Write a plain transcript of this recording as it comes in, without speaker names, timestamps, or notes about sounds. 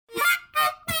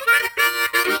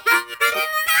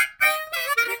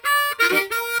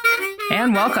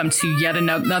and welcome to yet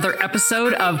another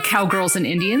episode of Cowgirls and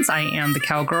Indians. I am the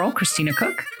cowgirl, Christina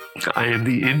Cook. I am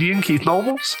the Indian, Keith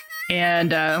Nobles.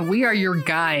 And we are your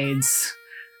guides.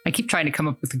 I keep trying to come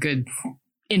up with a good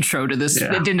intro to this.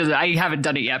 Yeah. I haven't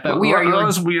done it yet, but we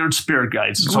aren't spirit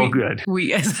guides. It's all good.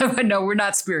 No, we're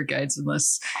not spirit guides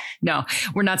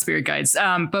we're not spirit guides.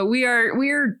 But we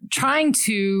are trying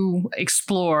to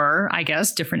explore, I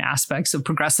guess, different aspects of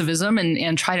progressivism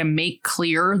and try to make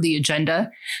clear the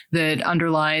agenda that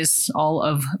underlies all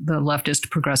of the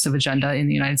leftist progressive agenda in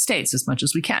the United States as much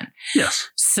as we can. Yes.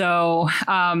 So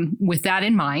with that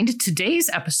in mind, today's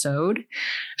episode,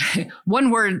 the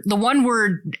one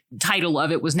word title of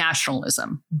it was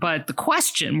nationalism. But the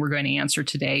question we're going to answer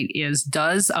today is,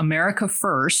 does America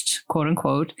first, quote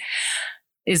unquote,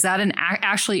 is that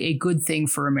actually a good thing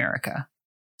for America?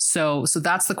 So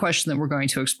that's the question that we're going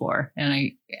to explore. And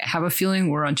I have a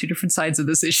feeling we're on two different sides of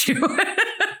this issue. For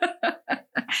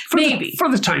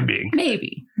the time being.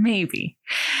 Maybe.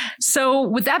 So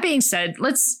with that being said,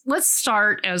 let's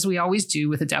start, as we always do,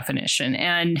 with a definition.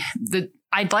 And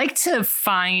I'd like to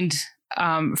find,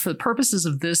 for the purposes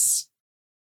of this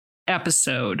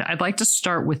episode, I'd like to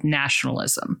start with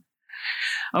nationalism.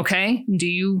 Okay. Do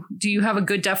you have a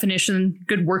good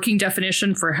working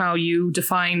definition for how you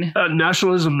define?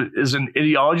 Nationalism is an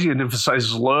ideology and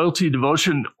emphasizes loyalty,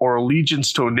 devotion, or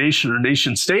allegiance to a nation or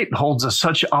nation state, and holds as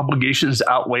such obligations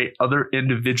outweigh other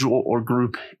individual or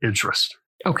group interests.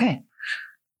 Okay.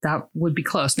 That would be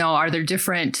close. Now, are there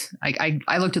different?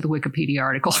 I looked at the Wikipedia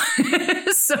article,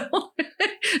 so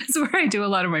that's where I do a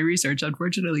lot of my research,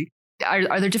 unfortunately.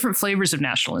 Are there different flavors of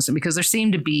nationalism? Because there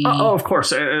seem to be. Oh, of course.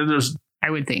 There's.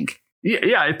 I would think.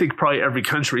 Yeah, I think probably every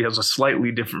country has a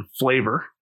slightly different flavor.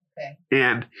 Okay.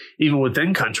 And even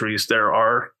within countries, there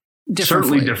are different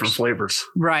flavors.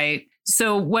 Right.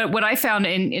 So what I found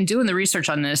in doing the research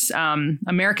on this,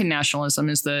 American nationalism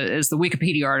is the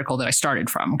Wikipedia article that I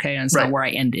started from. Okay, and it's not where I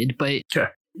ended, but.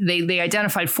 Okay. They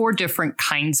identified 4 different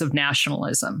kinds of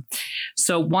nationalism.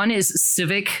 So one is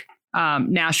civic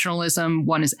nationalism,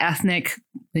 one is ethnic,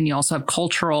 then you also have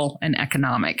cultural and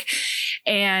economic.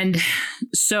 And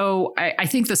so I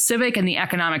think the civic and the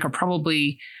economic are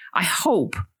probably, I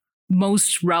hope,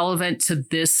 most relevant to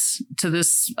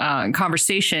this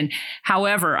conversation.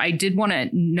 However, I did want to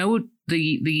note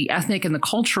the ethnic and the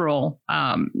cultural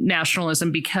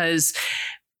nationalism, because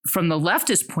from the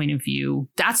leftist point of view,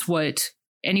 that's what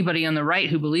anybody on the right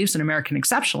who believes in American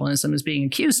exceptionalism is being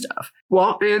accused of.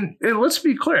 Well, and let's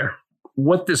be clear,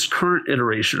 what this current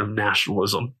iteration of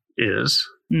nationalism is,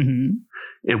 and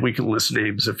we can list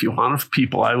names if you want of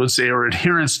people I would say are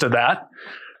adherents to that,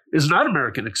 is not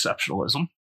American exceptionalism.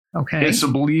 Okay. It's a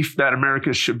belief that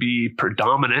America should be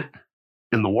predominant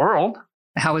in the world.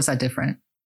 How is that different?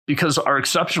 Because our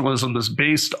exceptionalism is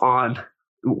based on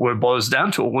what it boils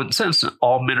down to, in one sense,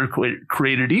 all men are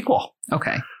created equal.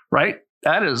 Okay. Right?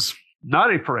 That is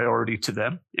not a priority to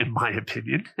them, in my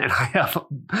opinion. And I have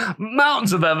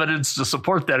mountains of evidence to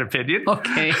support that opinion.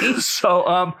 Okay. So,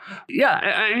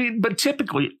 I mean, but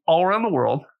typically all around the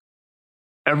world,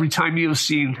 every time you've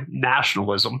seen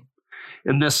nationalism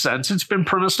in this sense, it's been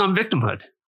premised on victimhood.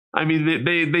 I mean,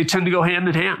 they tend to go hand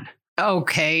in hand.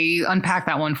 Okay. Unpack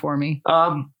that one for me.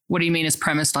 What do you mean it's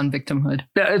premised on victimhood?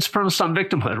 Yeah, it's premised on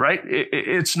victimhood, right?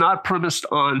 It's not premised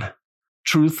on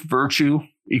truth, virtue,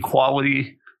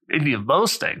 equality, any of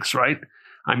those things, right?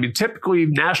 I mean, typically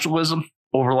nationalism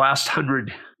over the last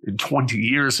 120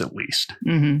 years at least,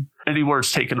 anywhere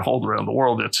it's taken hold around the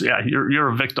world, it's, you're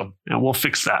a victim and we'll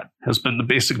fix that, has been the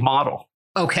basic model.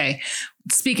 Okay.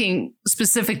 Speaking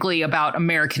specifically about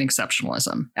American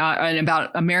exceptionalism and about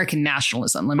American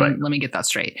nationalism, let me get that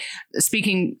straight.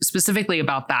 Speaking specifically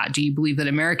about that, do you believe that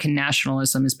American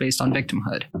nationalism is based on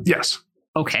victimhood? Yes.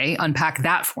 Okay, unpack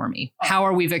that for me. How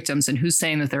are we victims, and who's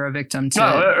saying that they're a victim to?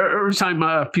 No, every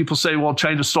time people say, well,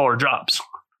 China stole our jobs,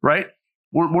 right?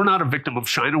 We're not a victim of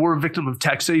China. We're a victim of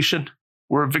taxation.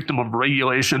 We're a victim of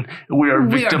regulation. And we are a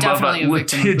victim of a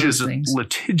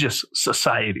litigious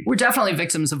society. We're definitely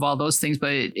victims of all those things.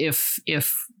 But if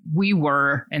we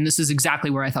were, and this is exactly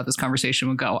where I thought this conversation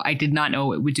would go, I did not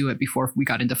know it would do it before we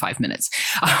got into 5 minutes.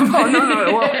 No.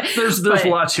 Well, there's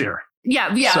lots here.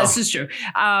 Yeah, so. This is true.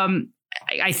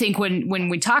 I think when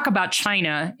we talk about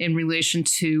China in relation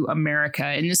to America,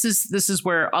 and this is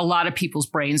where a lot of people's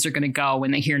brains are going to go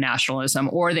when they hear nationalism,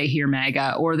 or they hear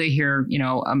MAGA, or they hear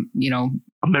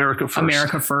America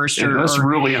first. Let's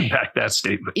really unpack that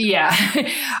statement. Yeah.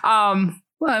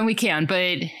 Well, and we can,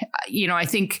 but I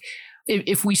think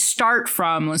if we start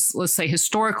from, let's say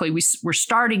historically, we're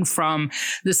starting from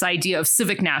this idea of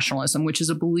civic nationalism, which is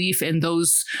a belief in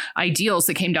those ideals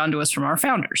that came down to us from our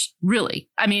founders. Really,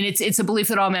 I mean, it's a belief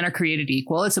that all men are created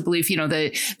equal. It's a belief,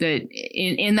 that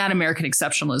in that American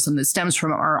exceptionalism that stems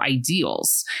from our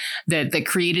ideals that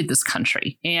created this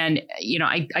country. And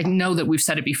I know that we've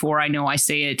said it before. I know I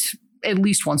say it at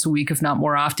least once a week, if not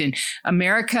more often.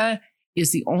 America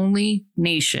is the only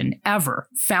nation ever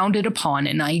founded upon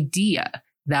an idea,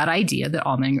 that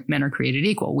all men are created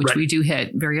equal, which we do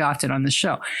hit very often on this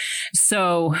show.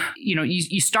 So,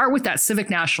 you start with that civic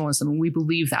nationalism, and we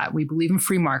believe that. We believe in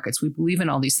free markets. We believe in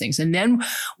all these things. And then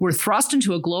we're thrust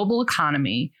into a global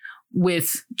economy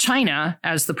with China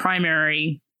as the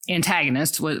primary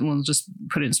antagonist. We'll just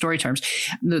put it in story terms.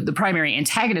 The primary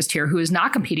antagonist here, who is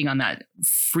not competing on that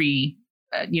free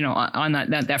on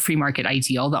that free market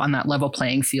ideal, on that level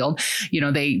playing field.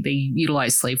 They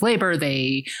utilize slave labor.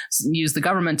 They use the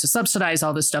government to subsidize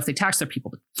all this stuff. They tax their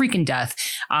people to freaking death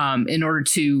in order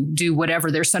to do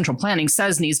whatever their central planning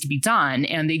says needs to be done.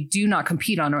 And they do not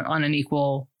compete on an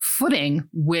equal footing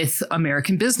with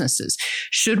American businesses.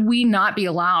 Should we not be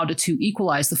allowed to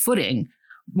equalize the footing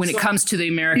when it comes to the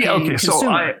American consumer?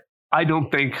 So I don't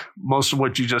think most of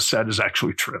what you just said is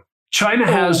actually true. China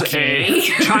has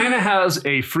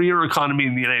a freer economy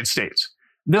than the United States.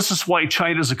 This is why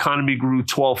China's economy grew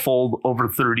 12-fold over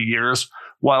 30 years,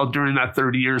 while during that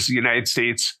 30 years, the United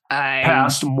States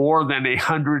passed more than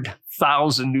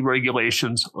 100,000 new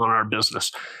regulations on our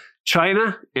business.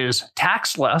 China is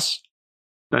taxed less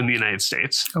than the United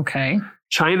States. Okay.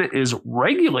 China is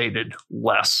regulated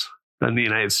less than the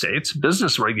United States,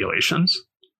 business regulations.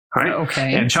 Right.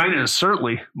 Okay. And China is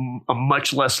certainly a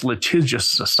much less litigious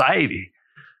society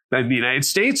than the United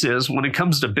States is when it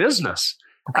comes to business.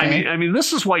 Okay. I mean,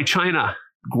 this is why China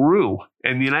grew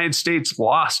and the United States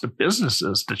lost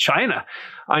businesses to China.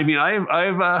 I mean,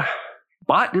 I've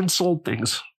bought and sold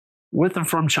things with and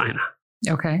from China.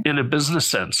 Okay. In a business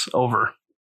sense over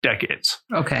decades.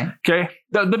 Okay. Okay.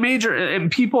 The major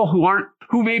and people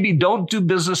who maybe don't do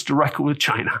business directly with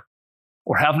China,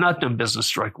 or have not done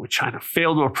business directly with China,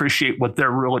 fail to appreciate what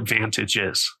their real advantage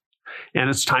is.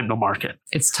 And it's time to market.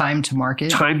 It's time to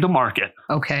market? Time to market.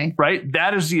 Okay. Right?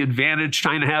 That is the advantage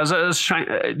China has,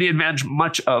 the advantage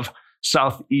much of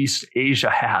Southeast Asia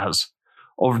has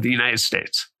over the United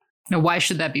States. Now, why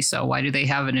should that be so? Why do they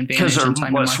have an advantage? Because they're in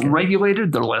time less to market?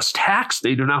 regulated, they're less taxed,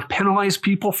 they do not penalize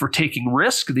people for taking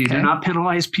risk, they do not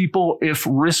penalize people if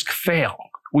risk fail.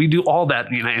 We do all that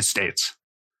in the United States.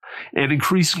 And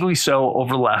increasingly so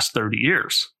over the last 30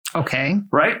 years. Okay.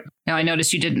 Right? Now, I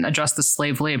noticed you didn't address the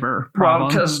slave labor problem. Well,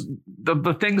 because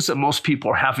the things that most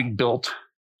people are having built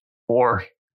or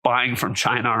buying from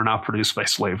China are not produced by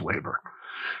slave labor.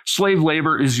 Slave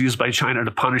labor is used by China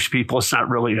to punish people. It's not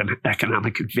really an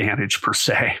economic advantage per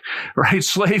se, right?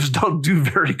 Slaves don't do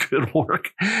very good work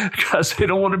because they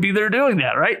don't want to be there doing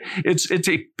that, right? It's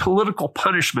a political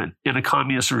punishment in a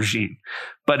communist regime,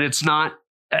 but it's not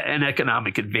an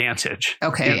economic advantage.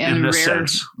 Okay, and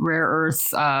rare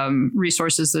earth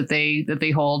resources that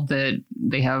they hold, that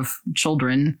they have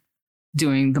children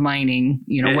doing the mining.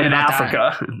 What in about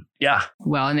Africa? That? Yeah.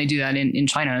 Well, and they do that in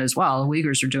China as well. The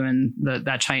Uyghurs are doing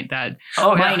that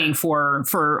mining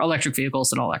for electric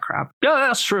vehicles and all that crap. Yeah,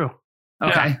 that's true.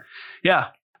 Okay. Yeah.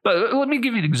 But let me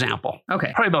give you an example.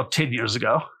 Okay. Probably about 10 years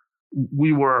ago,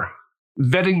 we were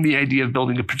vetting the idea of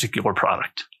building a particular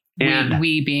product. And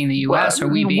we being the U.S. or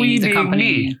we being the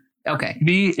company? Me. Okay.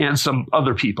 Me and some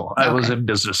other people I was in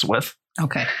business with.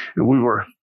 Okay. We were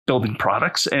building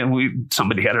products and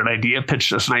somebody had an idea,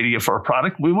 pitched us an idea for a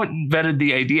product. We went and vetted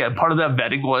the idea. And part of that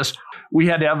vetting was we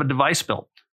had to have a device built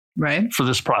for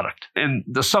this product. And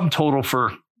the sum total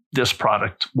for this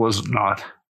product was not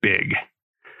big.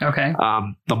 Okay.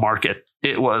 The market,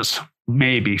 it was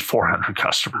maybe 400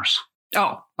 customers.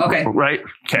 Oh, okay. Right?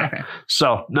 Okay.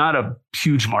 So not a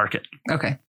huge market.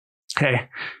 Okay.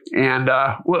 And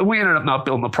we ended up not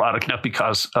building the product, not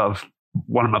because of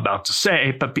what I'm about to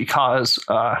say, but because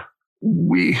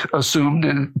we assumed,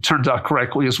 and it turns out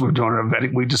correctly as we were doing our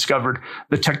vetting, we discovered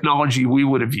the technology we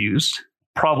would have used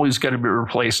probably is going to be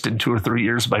replaced in 2 or 3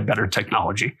 years by better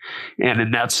technology. And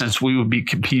in that sense, we would be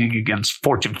competing against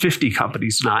Fortune 50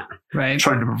 companies, not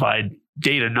trying to provide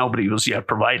data nobody was yet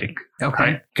providing. Okay.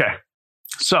 Right? Okay.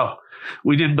 So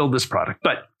we didn't build this product,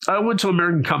 but I went to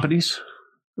American companies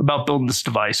about building this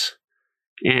device.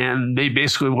 And they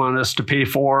basically wanted us to pay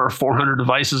for 400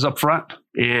 devices up front.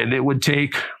 And it would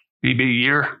take maybe a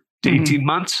year to 18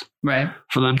 months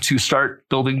for them to start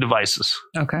building devices.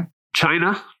 Okay.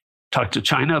 China, talked to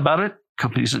China about it,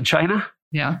 companies in China.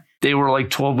 Yeah. They were like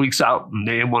 12 weeks out and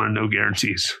they wanted no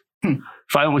guarantees.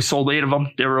 If I only sold 8 of them,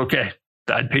 they were okay.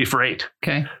 I'd pay for 8.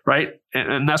 Okay. Right?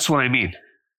 And that's what I mean.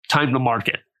 Time to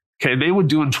market. Okay. They would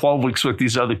do in 12 weeks what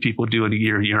these other people do in a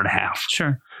year and a half.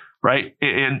 Sure. Right?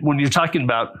 And when you're talking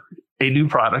about a new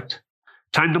product,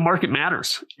 time to market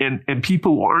matters. And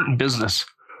people who aren't in business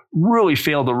really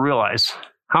fail to realize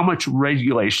how much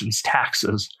regulations,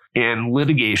 taxes, and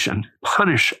litigation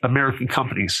punish American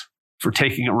companies for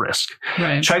taking a risk.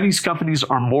 Right. Chinese companies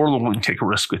are more than willing to take a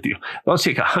risk with you. They'll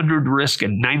take 100 risks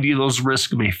and 90 of those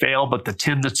risks may fail, but the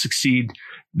 10 that succeed,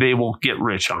 they will get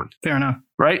rich on. Fair enough.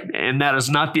 Right? And that is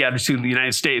not the attitude in the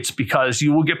United States, because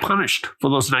you will get punished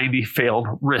for those 90 failed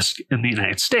risks in the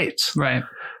United States. Right.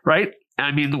 Right?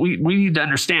 I mean, we need to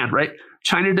understand, right?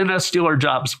 China did not steal our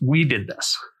jobs. We did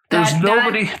this. There's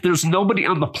nobody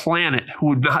on the planet who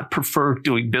would not prefer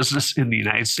doing business in the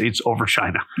United States over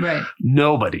China. Right.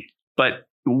 Nobody. But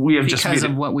we have just because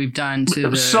of what we've done to it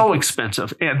was so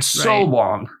expensive and so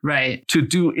long to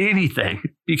do anything,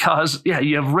 because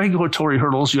you have regulatory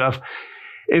hurdles.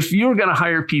 If you're going to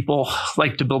hire people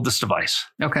like to build this device,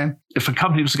 if a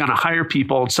company was going to hire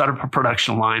people and set up a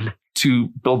production line to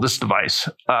build this device,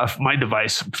 my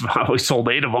device, if I only sold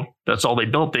 8 of them, that's all they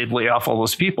built, they'd lay off all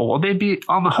those people. Well, they'd be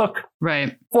on the hook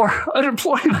for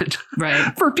unemployment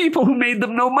for people who made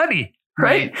them no money.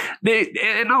 Right.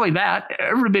 And not only that,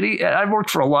 I've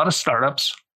worked for a lot of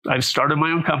startups. I've started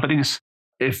my own companies.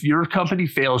 If your company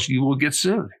fails, you will get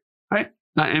sued. Right.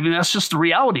 I mean, that's just the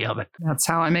reality of it. That's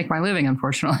how I make my living,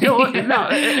 unfortunately.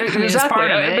 Exactly. That's part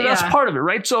of it. That's part of it.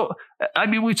 Right. So, I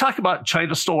mean, we talk about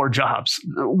China stole our jobs.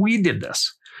 We did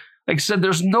this. Like I said,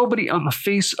 there's nobody on the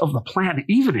face of the planet,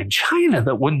 even in China,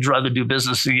 that wouldn't rather do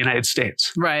business in the United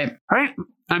States. Right. Right.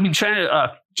 I mean,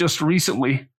 China just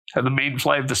recently had the main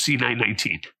flight of the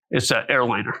C919. It's an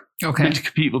airliner. Meant to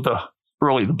compete with the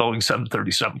Boeing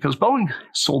 737, because Boeing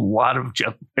sold a lot of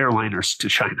jet airliners to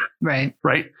China. Right.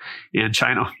 In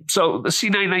China. So the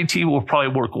C919 will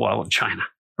probably work well in China,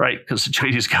 right? Because the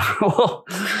Chinese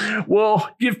government will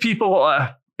give people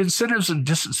incentives and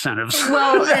disincentives.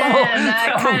 Well,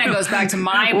 that kind of goes back to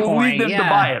my point. We'll lead them to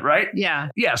buy it, right?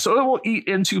 Yeah. So it will eat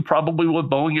into probably what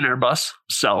Boeing and Airbus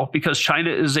sell, because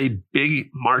China is a big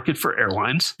market for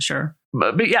airlines. Sure.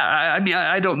 But I mean,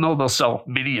 I don't know they'll sell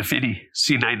many, if any,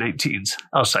 C919s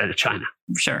outside of China.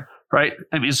 Sure. Right?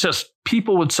 I mean, it's just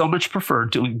people would so much prefer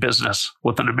doing business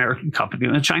with an American company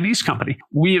than a Chinese company.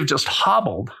 We have just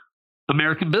hobbled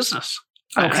American business.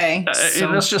 Okay.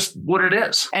 And that's just what it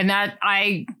is. And that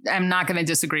I am not going to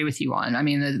disagree with you on. I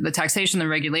mean, the taxation, the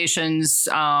regulations,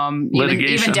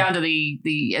 even down to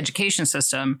the education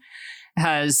system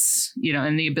has,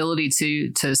 and the ability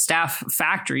to staff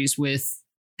factories with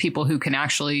people who can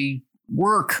actually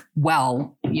work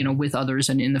well, with others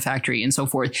and in the factory and so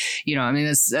forth. I mean,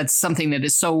 that's something that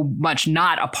is so much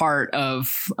not a part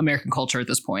of American culture at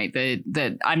this point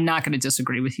that I'm not going to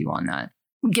disagree with you on that.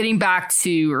 Getting back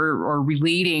to or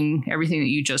relating everything that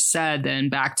you just said then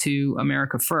back to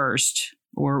America First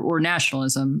or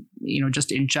nationalism,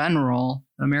 just in general,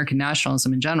 American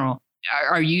nationalism in general.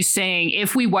 Are you saying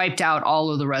if we wiped out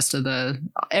all of the rest of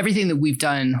everything that we've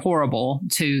done horrible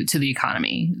to the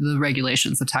economy, the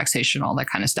regulations, the taxation, all that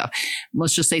kind of stuff,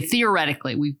 let's just say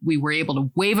theoretically we were able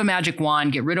to wave a magic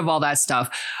wand, get rid of all that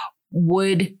stuff,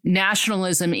 would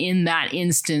nationalism in that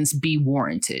instance be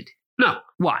warranted? No.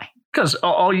 Why? Because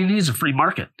all you need is a free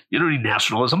market. You don't need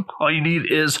nationalism. All you need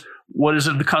is what is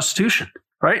in the Constitution,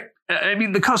 right? I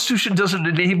mean, the Constitution doesn't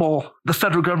enable the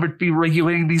federal government to be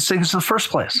regulating these things in the first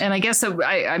place. And I guess,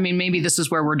 I mean, maybe this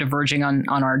is where we're diverging on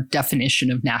our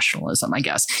definition of nationalism, I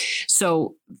guess.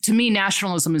 So to me,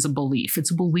 nationalism is a belief.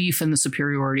 It's a belief in the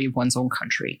superiority of one's own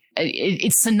country.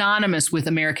 It's synonymous with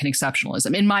American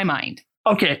exceptionalism, in my mind.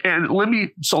 Okay, and let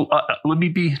me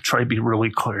try to be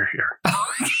really clear here.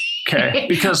 Okay,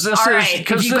 because this all is right.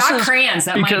 Because you got crayons,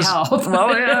 that might help.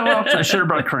 I should have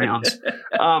brought crayons.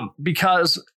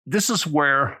 Because this is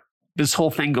where this whole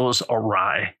thing goes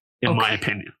awry, in my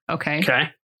opinion. Okay.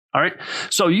 All right.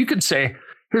 So you could say,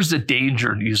 here's the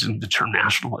danger in using the term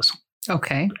nationalism.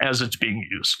 Okay. As it's being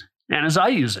used, and as I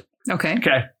use it. Okay.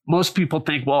 Most people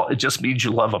think, well, it just means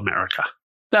you love America.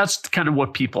 That's kind of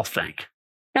what people think.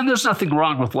 And there's nothing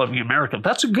wrong with loving America.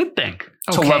 That's a good thing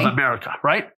to love America,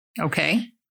 right? Okay.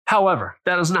 However,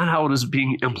 that is not how it is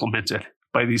being implemented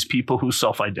by these people who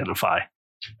self-identify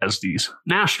as these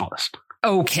nationalists.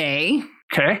 Okay.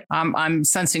 Okay. I'm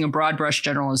sensing a broad brush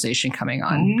generalization coming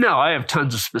on. No, I have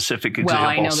tons of specific examples. Well,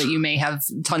 I know that you may have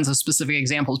tons of specific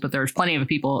examples, but there's plenty of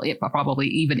people, probably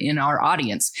even in our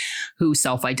audience, who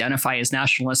self-identify as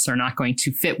nationalists are not going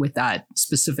to fit with that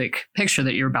specific picture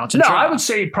that you're about to draw. No, I would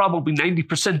say probably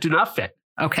 90% do not fit.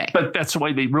 Okay. But that's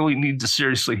why they really need to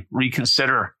seriously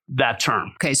reconsider that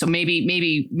term. Okay. So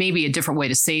maybe a different way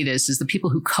to say this is the people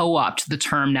who co-opt the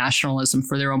term nationalism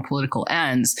for their own political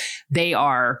ends, they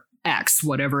are X,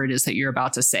 whatever it is that you're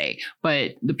about to say.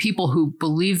 But the people who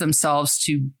believe themselves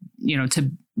to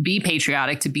be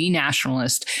patriotic, to be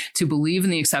nationalist, to believe in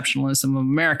the exceptionalism of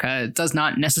America does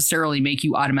not necessarily make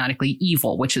you automatically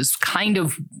evil, which is kind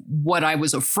of what I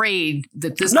was afraid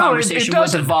that this conversation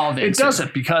would evolve into. It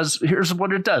doesn't, because here's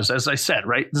what it does. As I said,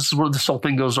 right? This is where this whole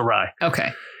thing goes awry.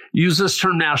 Okay. Use this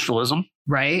term nationalism.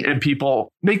 Right. And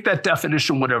people make that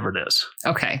definition whatever it is.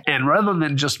 Okay. And rather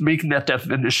than just making that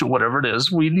definition whatever it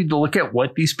is, we need to look at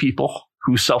what these people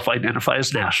who self-identify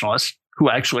as nationalists, who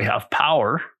actually have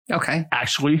power,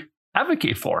 actually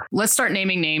advocate for. Let's start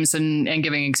naming names and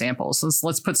giving examples.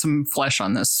 Let's put some flesh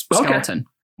on this skeleton. Okay.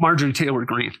 Marjorie Taylor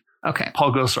Greene. Okay.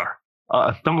 Paul Gosar.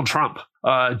 Donald Trump.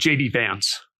 J.D.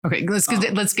 Vance. Okay,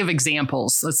 let's give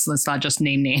examples. Let's not just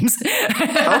name names.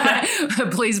 Okay.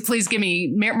 Please give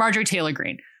me Marjorie Taylor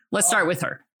Greene. Let's start with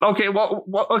her. Okay,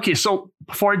 okay. So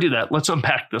before I do that, let's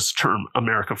unpack this term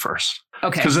America First.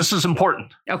 Okay. Because this is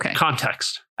important. Okay.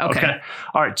 Context. Okay.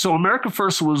 All right. So America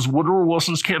First was Woodrow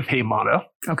Wilson's campaign motto.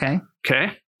 Okay.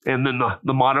 Okay. And then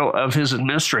the motto of his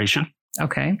administration.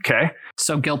 Okay. Okay.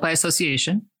 So guilt by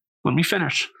association. Let me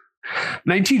finish.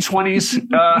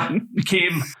 1920s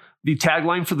became the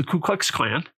tagline for the Ku Klux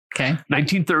Klan. Okay.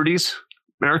 1930s,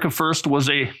 America First was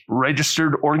a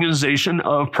registered organization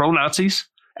of pro-Nazis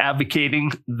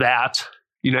advocating that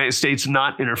the United States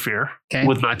not interfere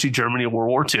with Nazi Germany in World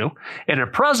War II. And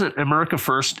at present, America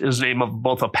First is the name of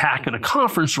both a PAC and a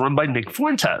conference run by Nick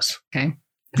Fuentes. Okay.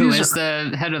 Who is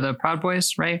the head of the Proud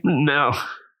Boys, right? No.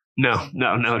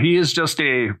 He is just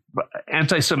a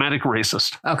anti-Semitic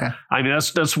racist. Okay. I mean,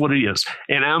 that's what he is.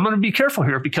 And I'm going to be careful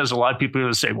here because a lot of people are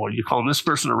going to say, well, you're calling this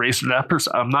person a racist or that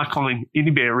person. I'm not calling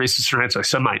anybody a racist or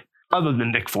anti-Semite other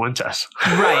than Nick Fuentes.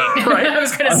 Right. Right? I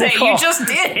was going to say, you just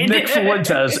did. Nick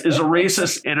Fuentes is a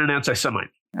racist and an anti-Semite.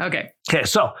 Okay. Okay.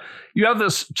 So you have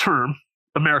this term,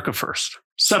 America First.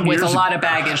 With a lot of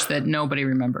baggage that nobody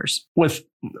remembers.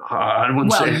 I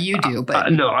wouldn't say. Well, you do,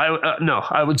 but no.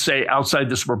 I would say outside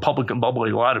this Republican bubble,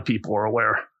 a lot of people are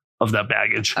aware of that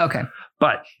baggage. Okay.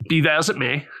 But be that as it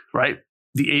may, right?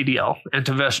 The ADL,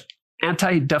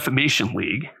 Anti-Defamation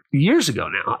League, years ago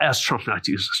now, asked Trump not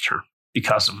to use this term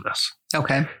because of this.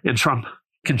 Okay. And Trump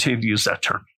continued to use that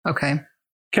term. Okay.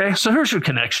 Okay. So here's your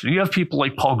connection. You have people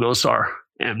like Paul Gosar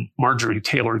and Marjorie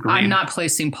Taylor Greene. I'm not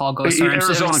placing Paul Gosar.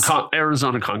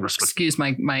 Arizona congressman. Excuse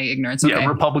my ignorance. Okay. Yeah,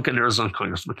 Republican Arizona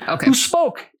congressman. Okay. Who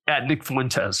spoke at Nick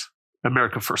Fuentes'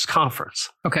 America First conference.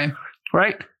 Okay.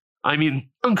 Right? I mean,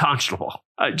 unconscionable.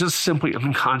 Just simply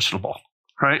unconscionable.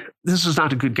 Right? This is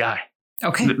not a good guy.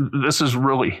 Okay. This is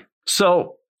really.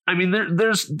 So, I mean,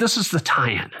 this is the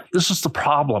tie-in. This is the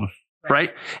problem.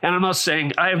 Right? And I'm not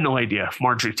saying, I have no idea if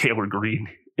Marjorie Taylor Greene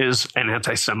is an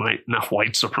anti-Semite and a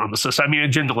white supremacist. I mean, I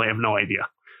genuinely have no idea.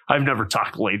 I've never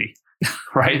talked to lady.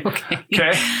 Right?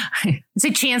 Okay. I'd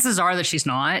say chances are that she's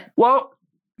not. Well,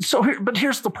 but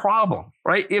here's the problem,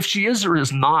 right? If she is or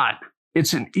is not,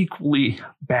 it's an equally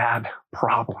bad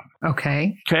problem.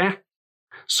 Okay. Okay.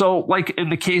 So like in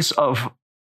the case of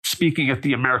speaking at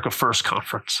the America First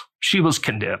conference, she was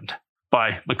condemned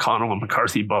by McConnell and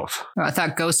McCarthy both. Oh, I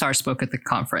thought Gosar spoke at the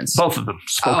conference. Both of them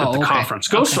spoke at the conference.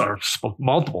 Gosar spoke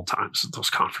multiple times at those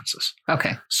conferences.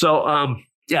 Okay. So,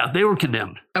 yeah, they were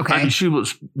condemned. Okay. I mean, she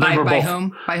was. By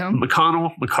whom? By whom?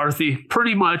 McConnell, McCarthy,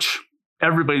 pretty much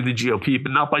everybody in the GOP,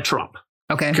 but not by Trump.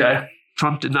 Okay. Okay.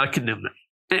 Trump did not condemn them.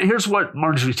 And here's what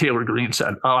Marjorie Taylor Greene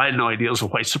said. Oh, I had no idea it was a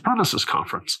white supremacist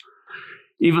conference,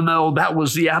 even though that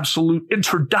was the absolute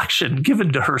introduction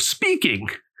given to her speaking.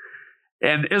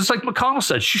 And it's like McConnell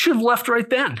said, she should have left right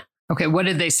then. Okay, what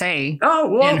did they say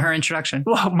in her introduction?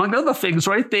 Well, among other things,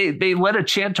 right, they led a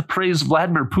chant to praise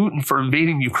Vladimir Putin for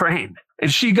invading Ukraine.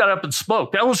 And she got up and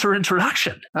spoke. That was her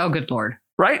introduction. Oh, good Lord.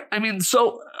 Right? I mean,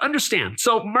 so understand.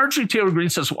 So Marjorie Taylor Greene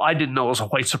says, well, I didn't know it was a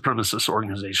white supremacist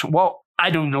organization. Well,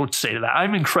 I don't know what to say to that.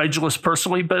 I'm incredulous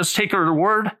personally, but let's take her at her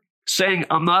word. Saying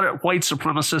I'm not a white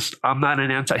supremacist, I'm not an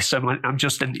anti-Semite, I'm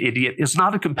just an idiot is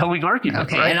not a compelling argument.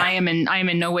 Okay, right? and I am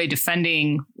in no way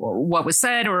defending what was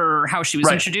said or how she was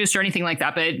introduced or anything like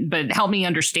that. But help me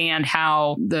understand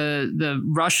how the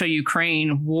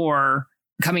Russia-Ukraine war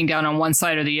coming down on one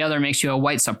side or the other makes you a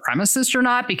white supremacist or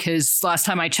not. Because last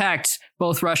time I checked,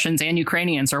 both Russians and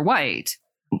Ukrainians are white.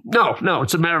 No,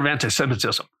 it's a matter of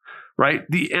anti-Semitism, right?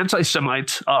 The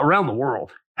anti-Semites around the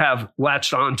world have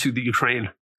latched on to the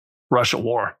Ukraine-Russia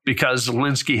war because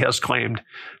Zelensky has claimed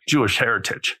Jewish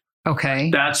heritage.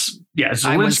 Okay. Zelensky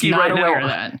I was not right aware now. of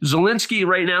that. Zelensky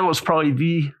right now is probably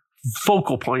the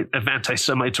focal point of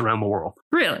anti-Semites around the world.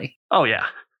 Really? Oh, yeah.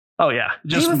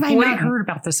 Just how have I not heard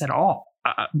about this at all?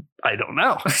 I don't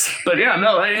know. But yeah,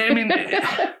 no, I mean,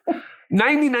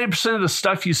 99% of the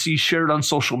stuff you see shared on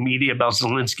social media about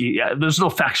Zelensky, there's no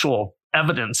factual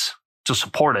evidence to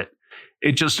support it.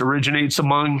 It just originates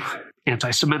among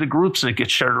anti-Semitic groups and it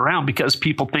gets shared around because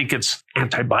people think it's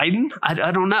anti-Biden.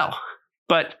 I don't know.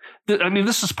 But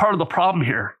this is part of the problem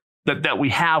here that we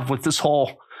have with this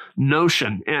whole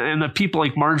notion. And that people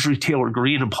like Marjorie Taylor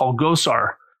Greene and Paul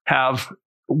Gosar have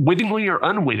wittingly or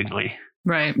unwittingly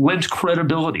lent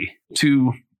credibility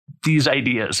to these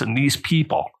ideas and these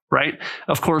people, right?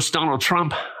 Of course, Donald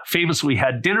Trump famously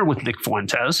had dinner with Nick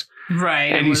Fuentes.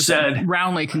 Right. And he said,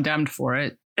 roundly condemned for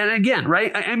it. And again,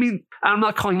 right? I mean, I'm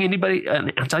not calling anybody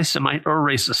an anti-Semite or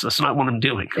a racist. That's not what I'm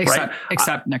doing.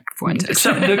 Except Nick Fuentes.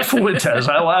 Except Nick Fuentes.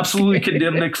 I will absolutely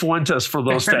condemn Nick Fuentes for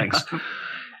those things.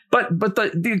 But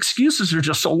the excuses are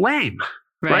just so lame.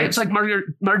 Right? It's like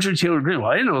Marjorie Taylor Greene.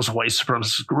 Well, I didn't know it was a white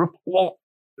supremacist group. Well,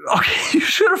 okay, you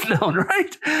should have known,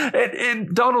 right?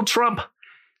 And Donald Trump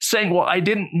saying, well, I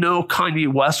didn't know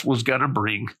Kanye West was going to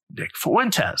bring Nick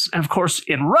Fuentes. And of course,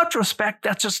 in retrospect,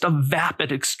 that's just a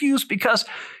vapid excuse because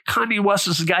Kanye West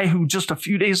is the guy who just a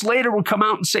few days later will come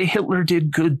out and say Hitler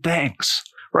did good things,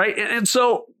 right? And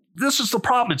so this is the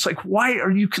problem. It's like, why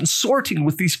are you consorting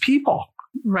with these people?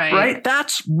 Right.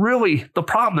 That's really the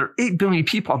problem. There are 8 billion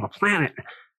people on the planet.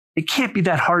 It can't be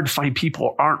that hard to find people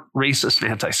who aren't racist and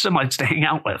anti-Semites to hang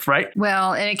out with, right?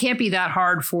 Well, and it can't be that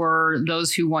hard for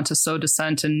those who want to sow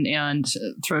dissent and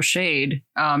throw shade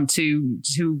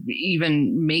to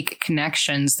even make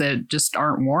connections that just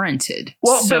aren't warranted.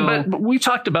 Well, but we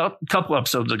talked about a couple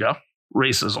episodes ago,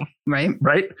 racism.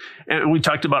 Right. And we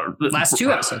talked about the last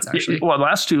 2 episodes, actually. Well,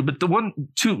 last 2, but the one,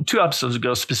 two episodes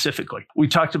ago specifically, we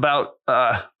talked about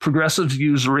progressives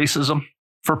use racism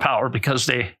for power because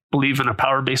they believe in a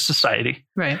power-based society.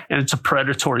 Right. And it's a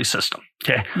predatory system.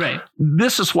 Okay. Right.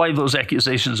 This is why those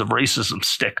accusations of racism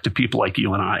stick to people like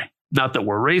you and I. Not that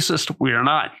we're racist, we are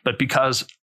not, but because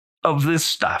of this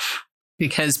stuff.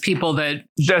 Because people that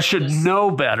should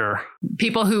know better.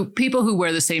 People who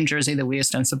wear the same jersey that we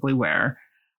ostensibly wear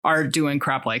are doing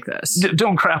crap like this.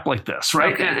 Doing crap like this,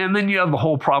 right? Okay. And then you have the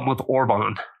whole problem with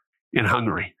Orban in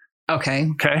Hungary. Okay.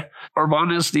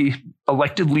 Orban is the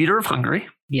elected leader of Hungary.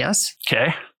 Yes.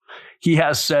 Okay. He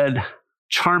has said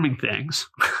charming things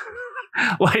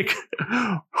like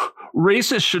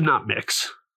racists should not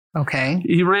mix. Okay.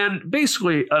 He ran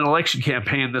basically an election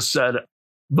campaign that said,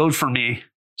 vote for me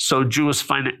so Jewish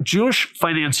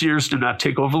financiers do not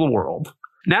take over the world.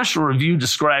 National Review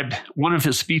described one of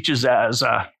his speeches as,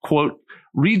 quote,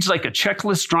 reads like a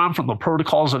checklist drawn from the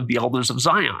protocols of the elders of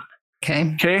Zion.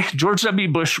 Okay. George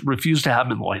W. Bush refused to have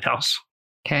him in the White House.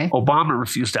 Okay. Obama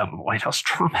refused to have him in the White House.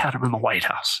 Trump had him in the White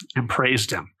House and praised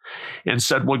him and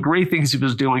said what great things he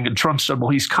was doing. And Trump said, well,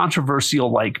 he's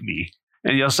controversial like me.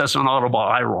 And yes, that's an audible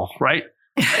eye roll, right?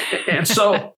 And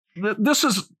so this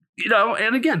is,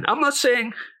 and again, I'm not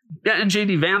saying, and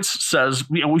J.D. Vance says,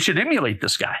 we should emulate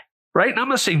this guy, right? And I'm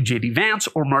not saying J.D. Vance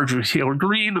or Marjorie Taylor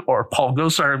Greene or Paul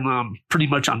Gosar. I'm pretty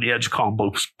much on the edge of calling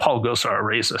both Paul Gosar a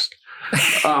racist.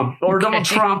 Or Donald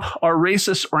Trump are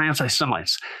racist or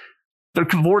anti-Semites. They're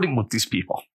cavorting with these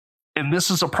people. And this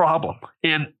is a problem.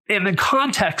 And in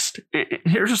context,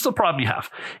 here's the problem you have.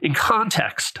 In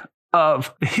context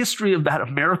of the history of that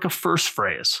America First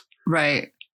phrase.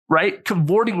 Right.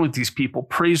 Cavorting with these people,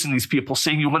 praising these people,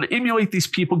 saying you want to emulate these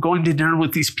people, going to dinner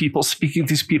with these people, speaking at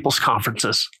these people's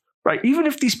conferences. Right. Even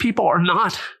if these people are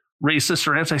not racist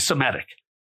or anti-Semitic,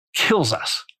 kills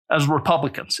us as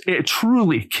Republicans. It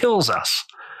truly kills us.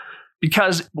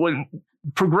 Because when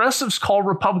progressives call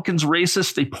Republicans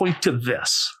racist, they point to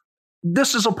this.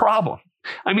 This is a problem.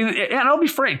 I mean, and I'll be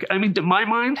frank. I mean, to my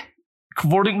mind,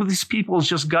 cavorting with these people is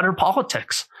just gutter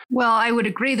politics. Well, I would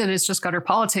agree that it's just gutter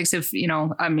politics. If,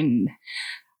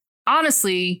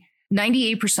 honestly,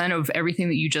 98% of everything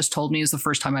that you just told me is the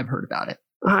first time I've heard about it.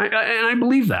 And I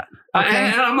believe that. Okay.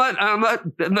 And I'm not,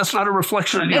 and that's not a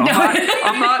reflection of you.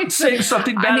 I'm not saying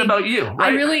something bad about you.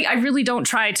 Right? I really don't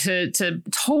try to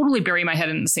totally bury my head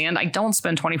in the sand. I don't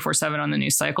spend 24/7 on the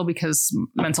news cycle because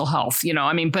mental health,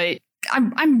 but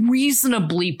I'm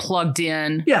reasonably plugged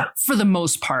in for the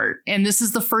most part. And this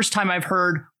is the first time I've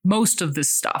heard most of this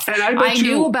stuff. And I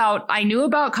knew about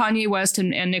Kanye West and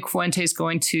Nick Fuentes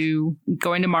going to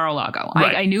Mar-a-Lago.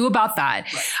 Right. I knew about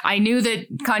that. Right. I knew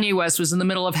that Kanye West was in the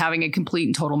middle of having a complete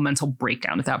and total mental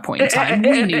breakdown at that point in time.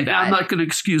 We knew that. I'm not going to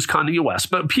excuse Kanye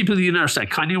West, but people need to understand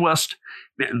Kanye West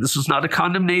and this is not a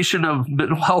condemnation of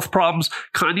mental health problems,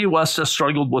 Kanye West has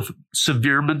struggled with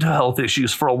severe mental health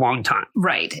issues for a long time.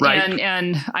 Right.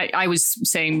 And I was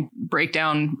saying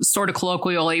breakdown sort of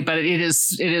colloquially, but it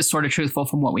is sort of truthful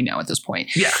from what we know at this point.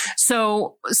 Yeah.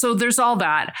 So there's all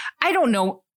that. I don't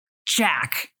know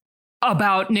jack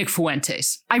about Nick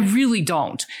Fuentes. I really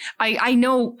don't. I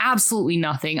know absolutely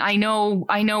nothing. I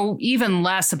know even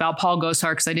less about Paul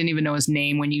Gosar because I didn't even know his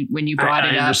name when you brought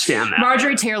it up. I understand that.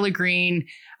 Marjorie Taylor Greene,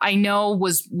 I know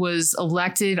was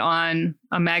elected on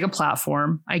a MAGA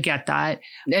platform. I get that.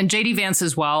 And JD Vance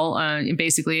as well.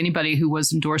 Basically anybody who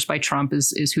was endorsed by Trump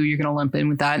is who you're going to lump in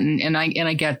with that. And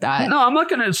I get that. No, I'm not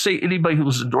going to say anybody who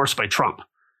was endorsed by Trump.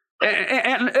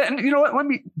 And you know what?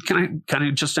 Can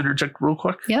I just interject real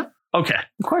quick? Yeah. Okay.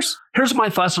 Of course. Here's my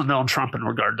thoughts on Donald Trump in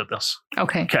regard to this.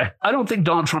 Okay. I don't think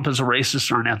Donald Trump is a racist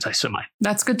or an anti-Semite.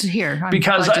 That's good to hear.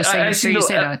 Because I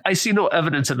see no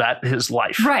evidence of that in his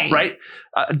life. Right.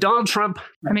 Donald Trump.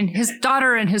 I mean, his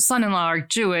daughter and his son-in-law are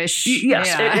Jewish. Yes.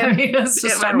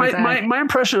 Yeah. My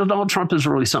impression of Donald Trump is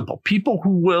really simple. People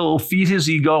who will feed his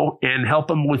ego and help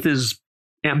him with his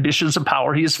ambitions and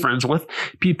power he is friends with.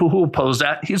 People who oppose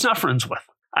that, he's not friends with.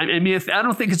 I mean, I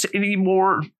don't think it's any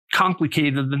more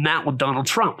complicated than that with Donald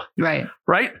Trump. Right.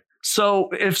 So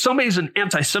if somebody's an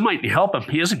anti-Semite and you help him,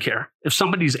 he doesn't care. If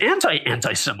somebody's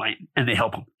anti-Semite and they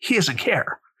help him, he doesn't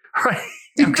care. Right?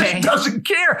 He just doesn't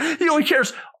care. He only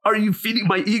cares, are you feeding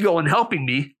my ego and helping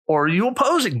me, or are you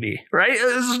opposing me? Right?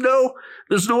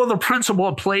 There's no other principle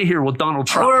at play here with Donald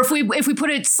Trump. Or if we put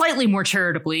it slightly more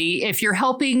charitably, if you're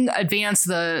helping advance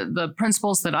the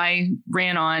principles that I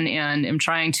ran on and am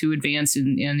trying to advance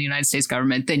in the United States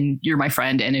government, then you're my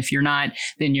friend. And if you're not,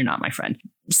 then you're not my friend.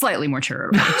 Slightly more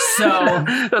charitable. So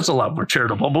that's a lot more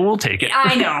charitable, but we'll take it.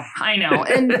 I know.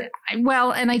 And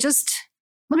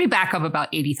let me back up about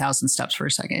 80,000 steps for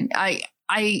a second.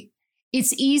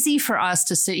 It's easy for us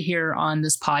to sit here on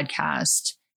this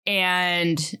podcast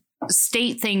and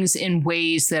state things in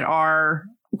ways that are,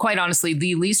 quite honestly,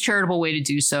 the least charitable way to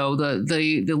do so.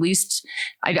 The least,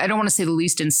 I don't want to say the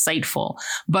least insightful,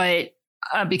 but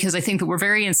because I think that we're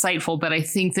very insightful, but I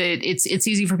think that it's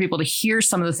easy for people to hear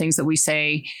some of the things that we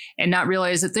say and not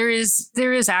realize that there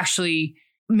is actually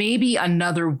maybe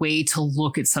another way to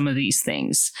look at some of these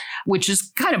things, which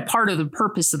is kind of part of the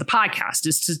purpose of the podcast,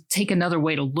 is to take another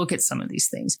way to look at some of these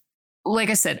things. Like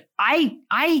I said, I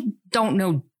don't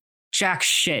know jack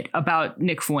shit about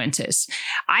Nick Fuentes.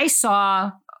 I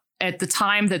saw at the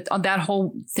time that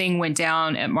whole thing went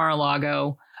down at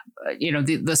Mar-a-Lago,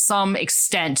 the some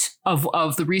extent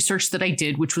of the research that I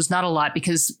did, which was not a lot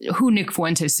because who Nick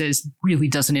Fuentes is really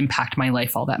doesn't impact my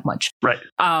life all that much. Right.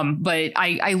 But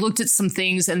I looked at some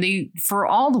things and they, for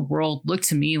all the world, looked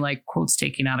to me like quotes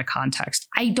taken out of context.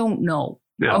 I don't know.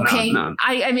 No, okay. No.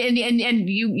 I mean, and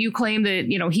you claim that,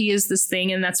 he is this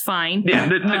thing and that's fine. Yeah.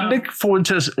 Nick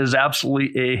Fuentes is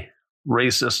absolutely a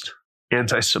racist,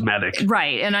 anti-Semitic.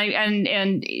 Right.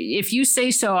 And if you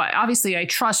say so, obviously I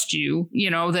trust you,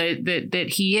 that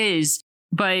he is,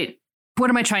 but what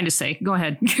am I trying to say? Go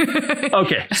ahead.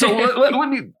 Okay. So let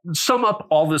me sum up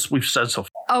all this we've said so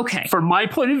far. Okay. From my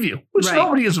point of view, which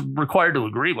nobody is required to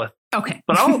agree with. Okay.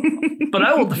 But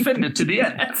I will defend it to the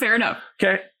end. Fair enough.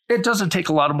 Okay. It doesn't take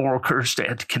a lot of moral courage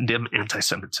to condemn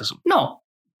anti-Semitism. No.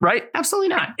 Right? Absolutely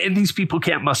not. And these people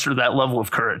can't muster that level of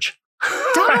courage.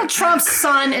 Donald Trump's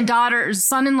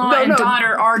son-in-law and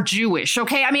daughter are Jewish.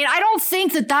 Okay. I mean, I don't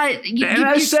think that.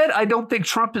 I said, I don't think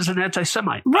Trump is an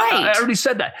anti-Semite. Right. I already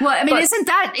said that. Well, I mean, isn't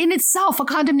that in itself a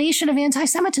condemnation of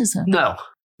anti-Semitism?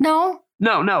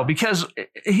 No, because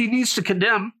he needs to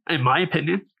condemn, in my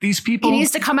opinion, these people. He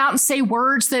needs to come out and say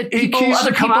words that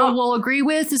other people will agree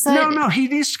with. Is that? No, he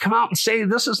needs to come out and say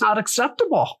this is not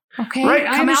acceptable. Okay, right?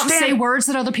 Come out and say words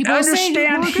that other people will say.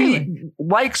 I understand he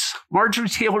likes Marjorie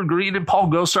Taylor Greene and Paul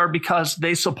Gosar because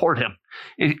they support him.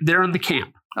 They're in the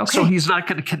camp. Okay. So he's not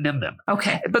going to condemn them.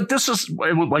 Okay. But this is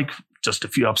like just a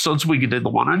few episodes we did the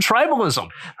one on tribalism,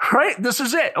 right? This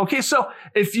is it. Okay. So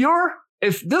if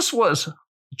this was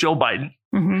Joe Biden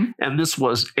and this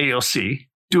was AOC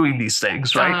doing these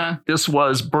things, right? This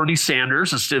was Bernie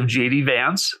Sanders instead of JD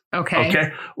Vance.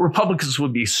 Okay. Republicans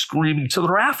would be screaming to the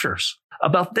rafters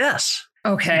about this.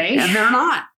 Okay. And they're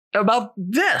not about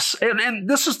this. And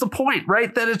this is the point,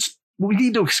 right? That we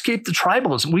need to escape the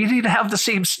tribalism. We need to have the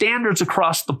same standards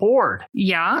across the board.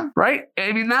 Yeah. Right?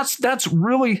 I mean, that's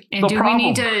really the problem. And do we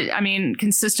need to,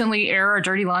 consistently air our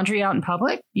dirty laundry out in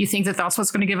public? You think that that's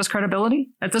what's going to give us credibility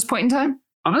at this point in time?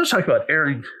 I'm going to talk about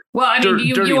airing Well, I mean,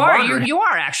 you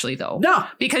are actually, though. No.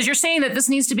 Because you're saying that this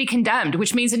needs to be condemned,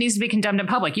 which means it needs to be condemned in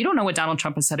public. You don't know what Donald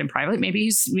Trump has said in private. Maybe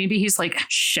he's like,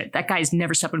 shit, that guy's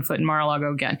never stepping foot in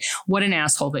Mar-a-Lago again. What an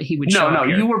asshole that he would show up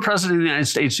here. You were president of the United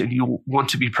States and you want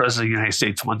to be president of the United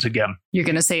States once again. You're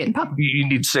going to say it in public. You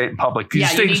need to say it in public. You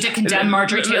need to condemn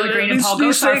Marjorie Taylor Greene and Paul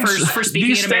Gosar for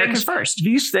speaking in America first.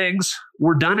 These things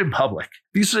were done in public.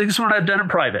 These things were not done in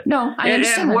private. No, I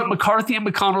understand. And what McCarthy and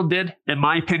McConnell did, in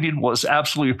my opinion, was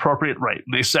absolutely appropriate. Right.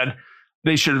 And they said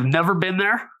they should have never been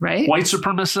there. Right. White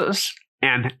supremacists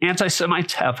and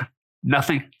anti-Semites have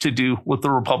nothing to do with the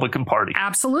Republican Party.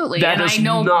 Absolutely. And I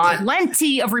know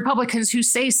plenty of Republicans who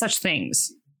say such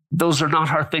things. Those are not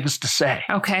hard things to say.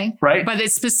 Okay. Right. But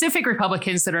it's specific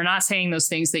Republicans that are not saying those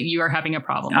things that you are having a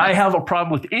problem with. I have a problem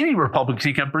with any Republican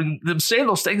who can bring them say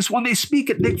those things when they speak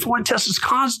at Nick Fuentes'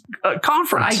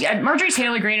 conference. Marjorie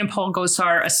Taylor Greene and Paul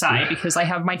Gosar aside, because I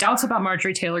have my doubts about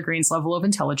Marjorie Taylor Greene's level of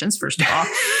intelligence, first of all.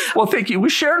 Well, thank you. We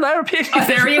share that opinion.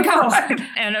 There you go. Right.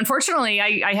 And unfortunately,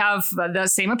 I have the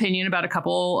same opinion about a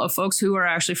couple of folks who are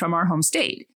actually from our home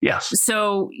state. Yes.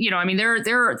 So, I mean, they're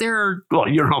well,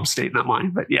 your home state, not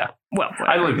mine, but yeah. Well,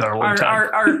 I lived there a long time.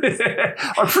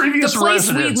 Our previous the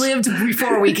place residence. we lived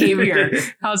before we came here.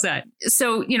 How's that?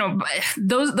 So,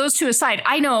 those two aside,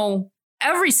 I know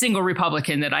every single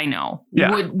Republican that I know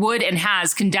would and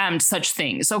has condemned such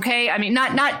things. OK, I mean,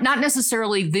 not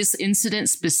necessarily this incident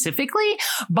specifically,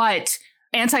 but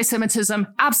anti-Semitism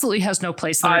absolutely has no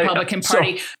place in the Republican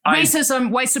Party.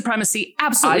 Racism, white supremacy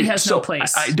absolutely has no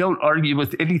place. I don't argue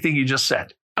with anything you just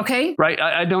said. OK, right.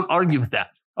 I don't argue with that.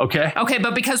 Okay. Okay,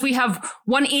 but because we have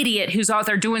one idiot who's out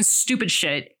there doing stupid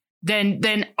shit,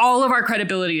 then all of our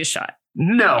credibility is shot.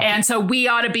 No. And so we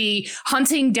ought to be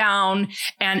hunting down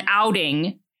and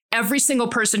outing every single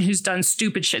person who's done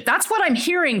stupid shit. That's what I'm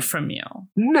hearing from you.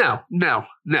 No.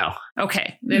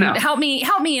 Okay. Then help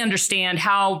me understand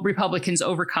how Republicans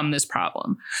overcome this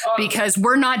problem, because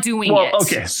we're not doing it.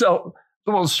 Okay. So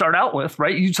we'll start out with,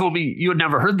 right? You told me you had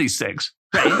never heard these things.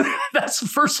 Right. That's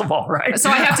first of all, right? So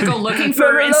I have to go looking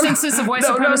for instances of white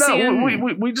supremacy.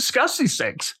 No. We discuss these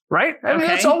things, right? I mean,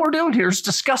 that's all we're doing here is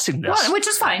discussing this. Well, which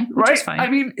is fine. Right? I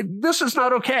mean, this is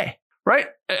not okay, right?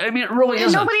 I mean, it really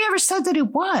isn't. Nobody ever said that it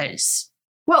was.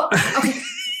 Well, okay.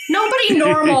 Nobody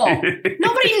normal.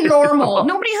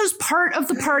 Nobody who's part of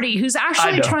the party who's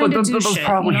actually trying to do shit. The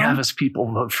problem we have is people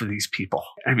vote for these people.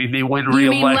 I mean, they win re-election. You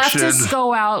mean leftists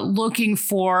go out looking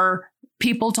for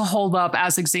people to hold up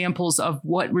as examples of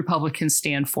what Republicans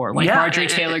stand for, like Marjorie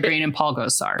Taylor Greene and Paul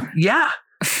Gosar. Yeah.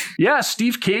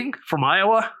 Steve King from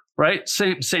Iowa, right?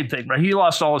 Same thing, right? He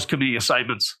lost all his committee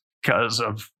assignments because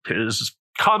of his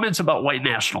comments about white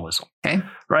nationalism. Okay.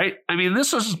 Right? I mean,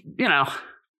 this is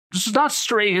not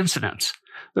stray incidents.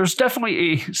 There's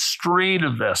definitely a strain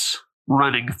of this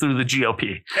running through the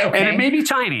GOP. Okay. And it may be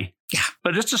tiny. Yeah.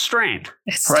 But it's a strain.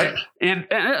 It's right. Tiny.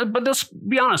 And but let's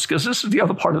be honest, because this is the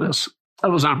other part of this I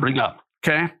was on bring up.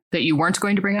 Okay. That you weren't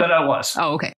going to bring up? That I was.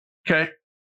 Oh, okay. Okay.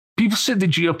 People said the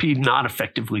GOP not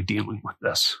effectively dealing with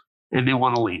this and they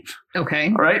want to leave. Okay.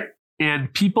 All right.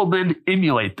 And people then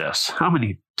emulate this. How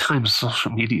many times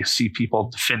social media see people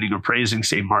defending or praising,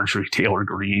 say, Marjorie Taylor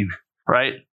Greene,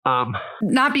 right?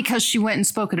 Not because she went and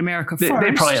spoke at America First.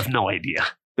 They probably have no idea.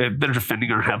 They're defending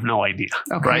her and have no idea.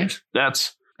 Okay. Right?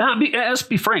 Let's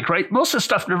be frank, right? Most of the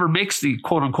stuff never makes the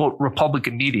quote unquote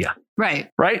Republican media. Right.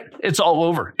 Right? It's all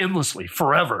over endlessly,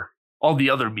 forever. All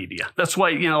the other media. That's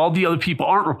why, all the other people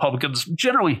aren't Republicans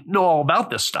generally know all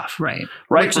about this stuff. Right.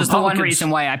 Which is the one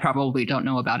reason why I probably don't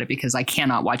know about it, because I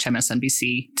cannot watch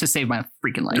MSNBC to save my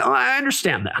freaking life. No, I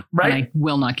understand that. Right. And I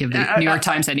will not give the New York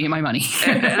Times any of my money.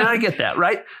 and I get that.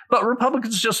 Right. But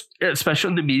Republicans just, especially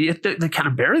in the media, they kind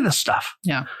of bury this stuff.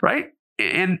 Yeah. Right.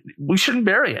 And we shouldn't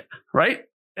bury it. Right.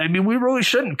 I mean, we really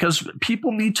shouldn't, because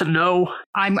people need to know.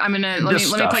 I'm gonna let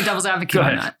me play devil's advocate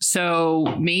on that.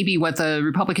 So maybe what the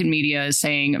Republican media is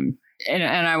saying,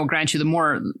 and I will grant you the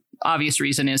more obvious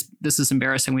reason is this is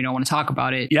embarrassing. We don't want to talk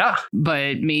about it. Yeah.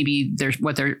 But maybe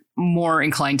what they're more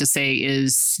inclined to say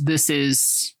is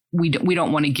we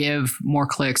don't want to give more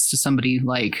clicks to somebody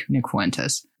like Nick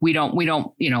Fuentes. We don't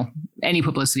any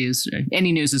publicity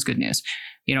any news is good news.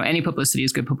 Any publicity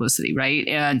is good publicity, right?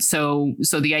 And so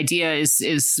the idea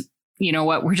is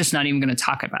what, we're just not even going to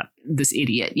talk about this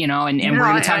idiot, and we're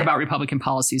going to talk about Republican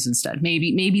policies instead.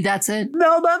 Maybe that's it.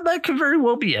 No, that could very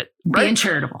well be it. Right? Being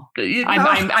charitable.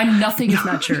 I'm nothing if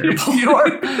not charitable.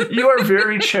 You are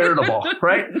very charitable,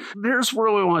 right? Here's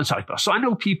what we want to talk about. So I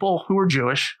know people who are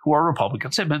Jewish, who are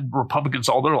Republicans, have been Republicans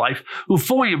all their life, who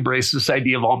fully embrace this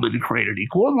idea of all men are created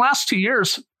equal. In the last 2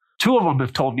 years, 2 of them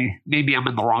have told me maybe I'm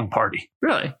in the wrong party.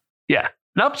 Really? Yeah.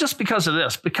 Not just because of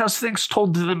this, because things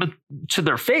told to them to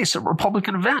their face at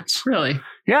Republican events. Really?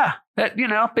 Yeah. That,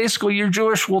 basically you're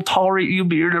Jewish, we'll tolerate you,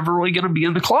 but you're never really going to be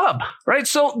in the club. Right.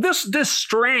 So this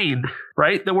strain,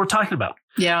 right, that we're talking about.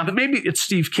 Yeah. But maybe it's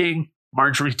Steve King,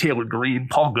 Marjorie Taylor Greene,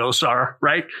 Paul Gosar,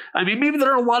 right? I mean, maybe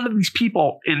there are a lot of these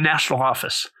people in national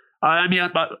office. I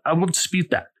won't dispute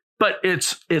that. But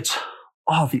it's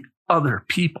all the other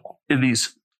people in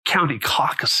these county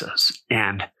caucuses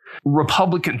and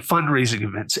Republican fundraising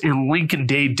events and Lincoln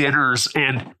Day dinners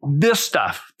and this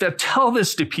stuff that tell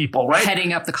this to people, right?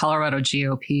 Heading up the Colorado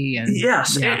GOP.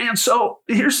 Yes. Yeah. And so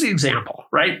here's the example,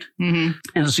 right? Mm-hmm.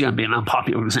 And this is going to be an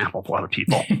unpopular example for a lot of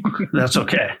people. That's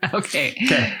okay.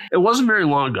 Okay. It wasn't very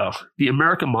long ago. The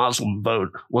American Muslim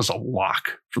vote was a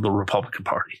lock for the Republican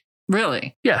Party.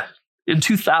 Really? Yeah. In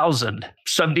 2000,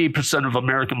 78% of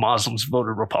American Muslims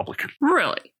voted Republican.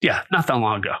 Really? Yeah, not that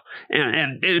long ago.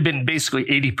 And it had been basically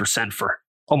 80% for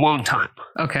a long time.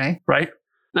 Okay. Right?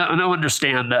 Now, I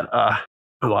understand that,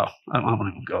 well, I won't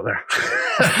even go there.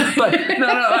 But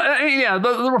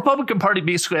the Republican Party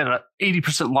basically had an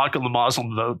 80% lock on the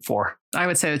Muslim vote for I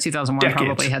would say that 2001 decades.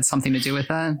 Probably had something to do with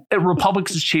that. And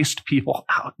Republicans chased people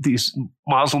out, these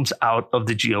Muslims out of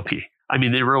the GOP. I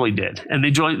mean, they really did. And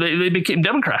they became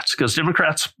Democrats because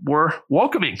Democrats were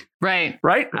welcoming. Right.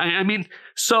 Right? I mean,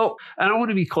 so I want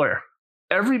to be clear.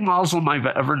 Every Muslim I've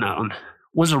ever known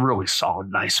was a really solid,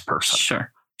 nice person. Sure.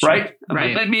 Right?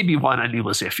 Right. Maybe one I knew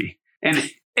was iffy.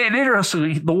 And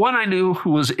interestingly, the one I knew who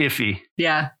was iffy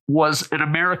was an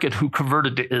American who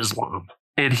converted to Islam.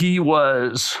 And he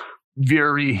was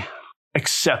very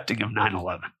accepting of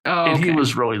 9/11. Oh, and he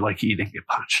was really like he didn't get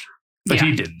punched. But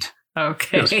he didn't.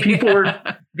 Okay. Because people are,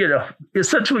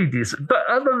 essentially decent. But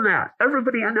other than that,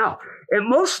 everybody I know. And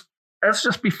let's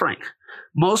just be frank,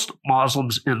 most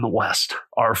Muslims in the West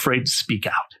are afraid to speak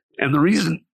out. And the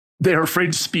reason they're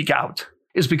afraid to speak out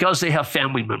is because they have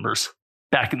family members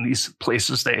back in these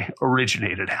places they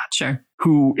originated at. Sure.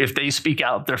 Who, if they speak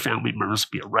out, their family members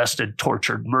be arrested,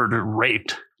 tortured, murdered,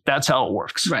 raped. That's how it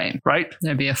works. Right. Right?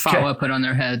 There'd be a follow put on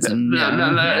their heads. And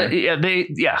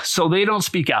So they don't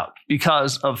speak out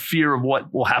because of fear of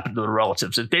what will happen to their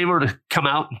relatives. If they were to come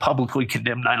out and publicly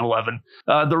condemn 9/11,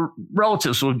 the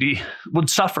relatives would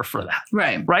suffer for that.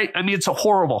 Right. Right? I mean, it's a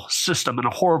horrible system and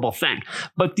a horrible thing.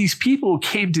 But these people who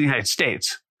came to the United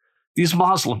States, these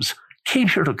Muslims, came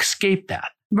here to escape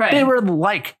that. Right. They were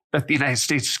like that the United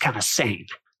States is kind of sane.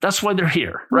 That's why they're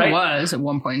here, right? It was at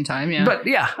one point in time, yeah. But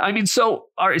I mean, all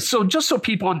right, so just so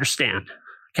people understand,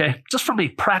 okay, just from a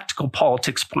practical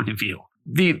politics point of view,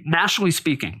 nationally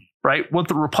speaking, right, what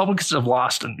the Republicans have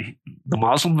lost in the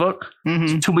Muslim vote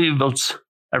is 2 million votes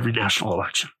every national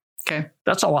election. Okay.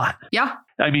 That's a lot. Yeah.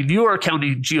 I mean, you are a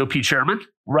county GOP chairman,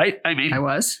 right? I mean, I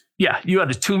was. Yeah, you had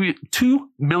a 2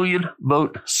 million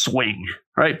vote swing,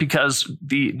 right? Because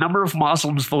the number of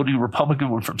Muslims voting Republican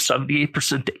went from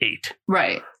 78% to 8%.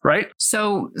 Right. Right?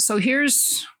 So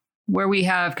here's where we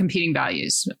have competing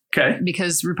values. Okay.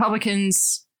 Because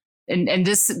Republicans, and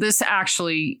this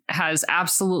actually has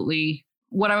absolutely,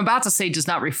 what I'm about to say does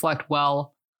not reflect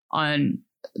well on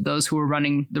those who were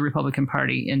running the Republican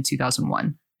Party in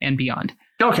 2001 and beyond.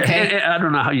 Okay. I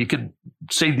don't know how you can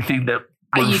say anything that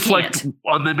would reflect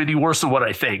on them any worse than what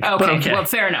I think. Okay. Well,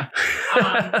 fair enough.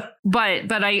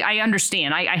 But I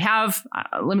understand. I have,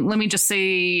 let me just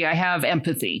say I have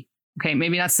empathy. Okay,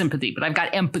 maybe not sympathy, but I've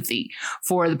got empathy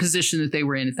for the position that they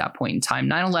were in at that point in time.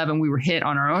 9/11, we were hit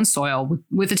on our own soil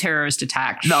with a terrorist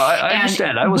attack. No, I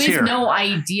understand. I was here. With no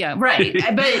idea. Right.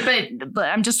 but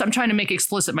I'm trying to make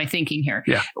explicit my thinking here.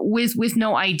 Yeah. With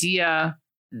no idea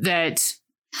that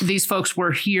these folks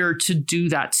were here to do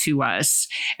that to us,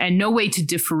 and no way to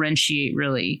differentiate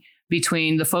really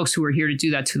between the folks who are here to do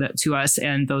that to us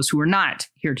and those who are not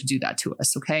here to do that to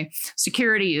us. Okay.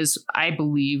 Security is, I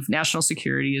believe, national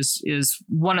security is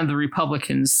one of the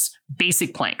Republicans'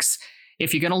 basic planks.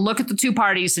 If you're going to look at the two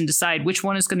parties and decide which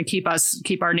one is going to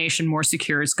keep our nation more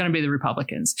secure, it's going to be the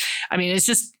Republicans. I mean, it's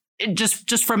just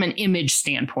from an image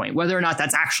standpoint, whether or not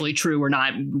that's actually true or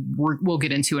not, we'll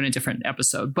get into in a different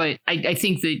episode. But I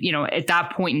think that, at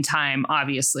that point in time,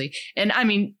 obviously, and I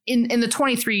mean, in the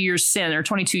 23 years since or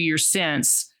 22 years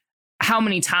since, how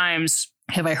many times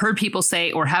have I heard people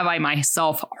say, or have I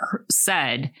myself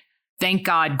said, thank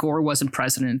God Gore wasn't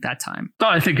president at that time? No,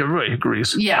 I think everybody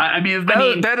agrees. Yeah. I mean,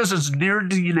 that is as near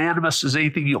to unanimous as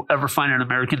anything you'll ever find in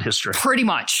American history. Pretty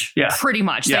much. Yeah. Pretty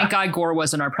much. Yeah. Thank God Gore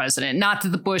wasn't our president. Not that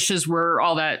the Bushes were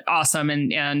all that awesome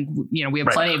and we have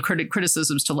plenty of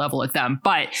criticisms to level at them,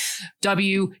 but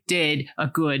W did a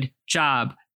good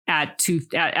job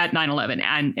at 9/11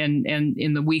 and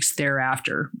in the weeks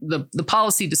thereafter. The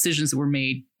policy decisions that were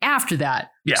made after that,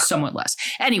 somewhat less.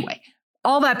 Anyway,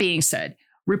 all that being said,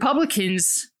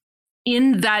 Republicans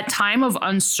in that time of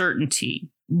uncertainty,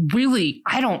 really,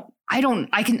 I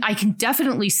can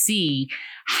definitely see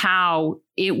how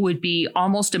it would be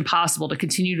almost impossible to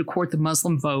continue to court the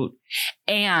Muslim vote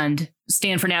and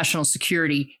stand for national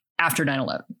security after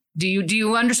 9/11. Do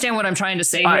you understand what I'm trying to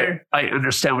say here? I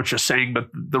understand what you're saying, but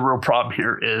the real problem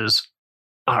here is,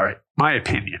 all right, my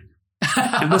opinion.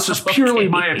 And this is purely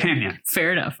my opinion.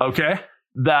 Fair enough. Okay?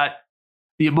 That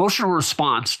the emotional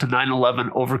response to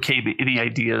 9/11 overcame any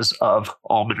ideas of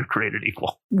all men are created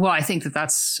equal. Well, I think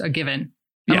that's a given.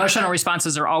 Emotional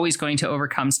responses are always going to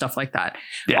overcome stuff like that.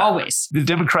 Yeah. Always. The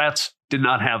Democrats did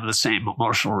not have the same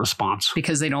emotional response.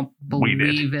 Because they don't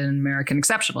believe in American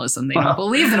exceptionalism. They don't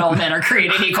believe that all men are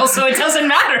created equal, so it doesn't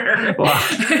matter. Well,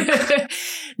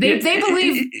 they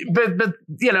believe. But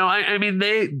you know, I mean,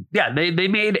 they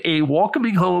made a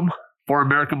welcoming home for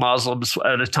American Muslims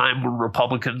at a time when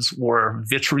Republicans were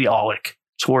vitriolic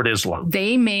toward Islam.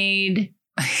 They made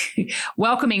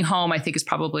welcoming home, I think, is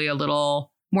probably a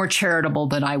little more charitable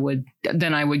than I would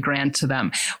grant to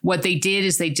them. What they did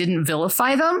is they didn't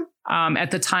vilify them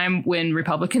at the time when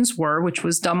Republicans were, which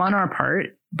was dumb on our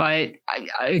part. But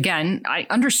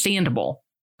understandable.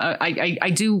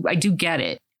 I do get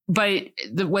it. But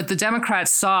what the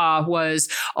Democrats saw was,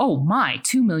 oh my,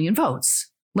 2 million votes.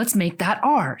 Let's make that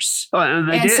ours. Oh,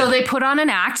 and so they put on an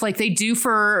act like they do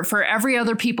for every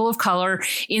other people of color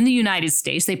in the United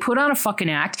States. They put on a fucking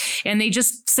act and they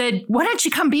just said, why don't you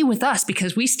come be with us?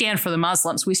 Because we stand for the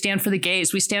Muslims. We stand for the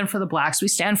gays. We stand for the blacks. We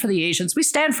stand for the Asians. We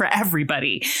stand for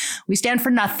everybody. We stand for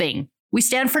nothing. We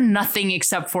stand for nothing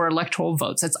except for electoral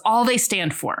votes. That's all they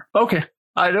stand for. Okay.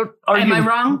 I don't argue. Am I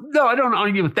wrong? No, I don't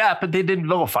argue with that, but they didn't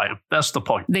vilify him. That's the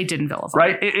point. They didn't vilify.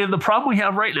 Right. And the problem we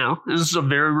have right now, this is a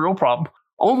very real problem.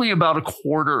 Only about a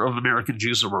quarter of American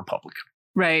Jews are Republican.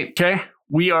 Right. Okay.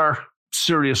 We are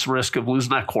serious risk of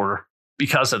losing that quarter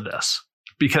because of this.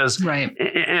 Right.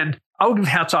 And I'll give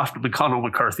hats off to McConnell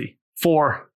McCarthy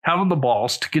for having the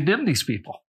balls to condemn these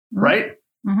people. Mm-hmm. Right.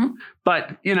 Mm-hmm.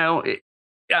 But,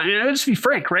 let's be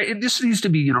frank, right? It just needs to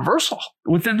be universal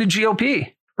within the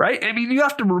GOP. Right. I mean, you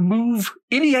have to remove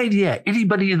any idea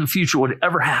anybody in the future would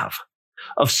ever have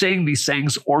of saying these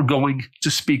things or going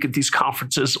to speak at these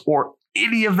conferences or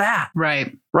any of that.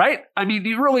 Right. Right. I mean,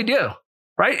 you really do.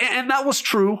 Right. And that was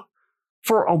true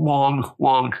for a long,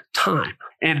 long time.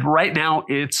 And right now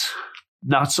it's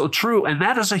not so true. And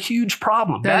that is a huge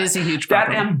problem. That is a huge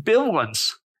problem. That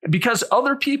ambivalence, because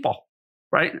other people,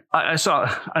 right. I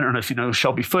don't know if you know who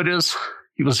Shelby Foote is.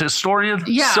 He was a historian,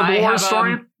 Civil War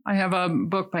historian. I have a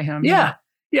book by him. Yeah.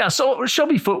 Yeah. So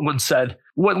Shelby Foote once said,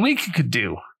 what Lincoln could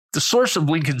do, the source of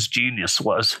Lincoln's genius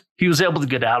was he was able to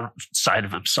get outside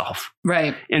of himself.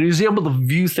 Right. And he was able to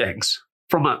view things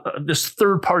from this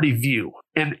third party view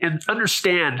and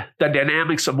understand the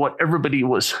dynamics of what everybody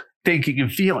was thinking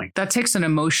and feeling. That takes an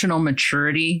emotional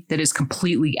maturity that is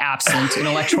completely absent in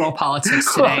electoral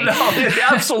politics today. No, it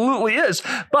absolutely is.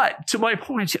 But to my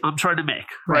point I'm trying to make,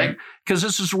 right? Because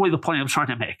this is really the point I'm trying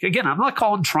to make. Again, I'm not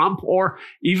calling Trump or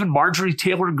even Marjorie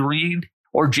Taylor Greene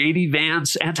or J.D.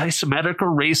 Vance anti-Semitic or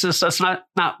racist. That's not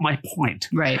my point.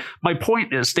 Right. My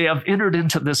point is they have entered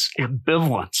into this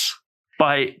ambivalence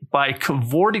by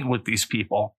cavorting with these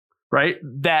people, right?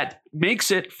 That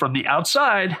makes it from the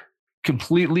outside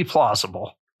completely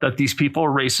plausible that these people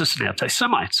are racist and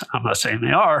anti-Semites. I'm not saying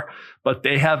they are, but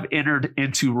they have entered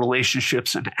into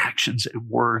relationships and actions and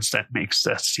words that makes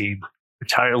that seem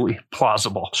entirely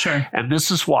plausible. Sure. And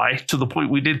this is why, to the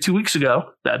point we did 2 weeks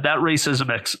ago, that racism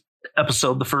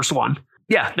episode, the first one,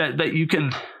 that you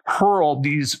can hurl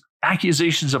these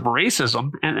accusations of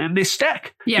racism and they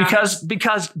stick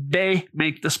because they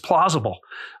make this plausible.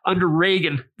 Under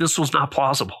Reagan, this was not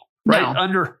plausible. Right. No.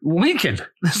 Under Lincoln,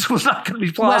 this was not going to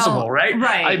be plausible, right?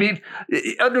 Right. I mean,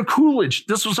 under Coolidge,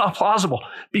 this was not plausible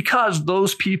because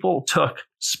those people took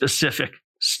specific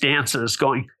stances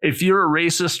going, if you're a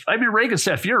racist, I mean, Reagan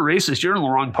said, if you're a racist, you're in the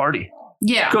wrong party.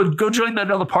 Yeah. Go join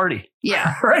that other party.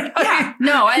 Yeah. Right? Yeah.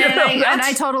 No, and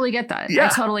I totally get that. Yeah. I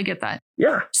totally get that.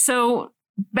 Yeah. So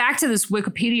back to this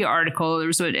Wikipedia article, there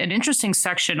was an interesting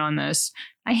section on this.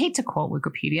 I hate to quote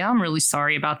Wikipedia. I'm really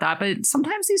sorry about that, but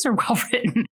sometimes these are well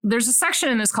written. There's a section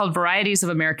in this called Varieties of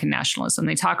American Nationalism.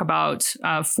 They talk about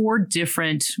 4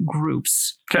 different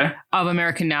groups of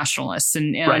American nationalists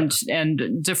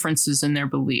and differences in their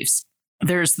beliefs.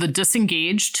 There's the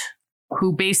disengaged,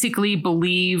 who basically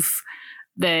believe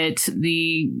that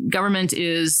the government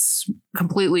is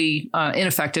completely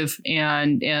ineffective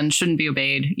and shouldn't be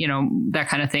obeyed, that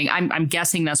kind of thing. I'm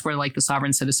guessing that's where like the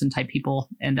sovereign citizen type people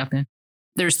end up in.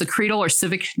 There's the creedal or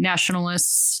civic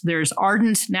nationalists. There's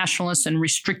ardent nationalists and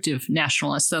restrictive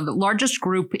nationalists. So the largest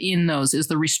group in those is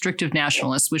the restrictive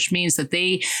nationalists, which means that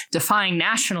they define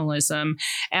nationalism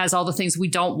as all the things we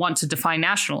don't want to define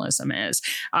nationalism as.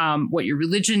 What your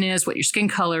religion is, what your skin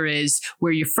color is,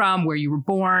 where you're from, where you were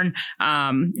born,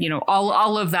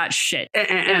 all of that shit.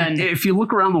 And if you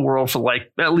look around the world for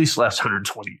like at least the last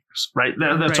 120 years, right?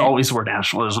 That's always where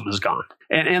nationalism has gone.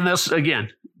 And this, again,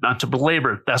 not to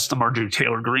belabor it, that's the Marjorie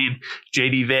Taylor Greene,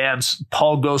 J.D. Vance,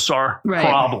 Paul Gosar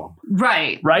problem.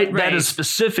 Right. That is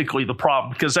specifically the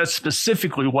problem, because that's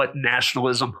specifically what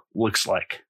nationalism looks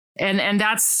like. And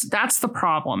that's the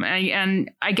problem. And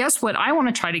I guess what I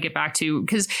want to try to get back to,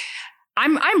 because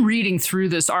I'm reading through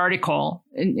this article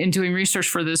and doing research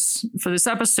for this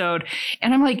episode,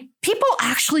 and I'm like, people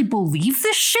actually believe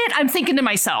this shit? I'm thinking to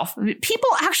myself, people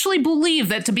actually believe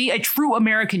that to be a true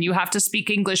American, you have to speak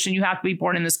English and you have to be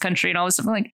born in this country and all this stuff.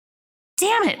 I'm like,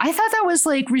 damn it. I thought that was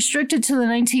like restricted to the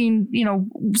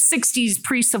 60s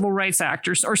pre-civil rights act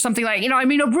or something like, I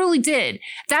really did.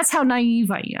 That's how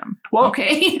naive I am. Well,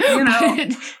 okay.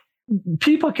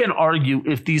 People can argue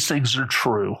if these things are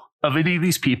true of any of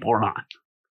these people or not.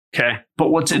 Okay. But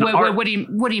what do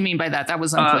you mean by that? That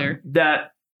was unclear.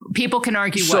 That people can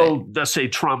argue let's say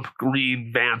Trump, Green,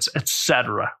 Vance,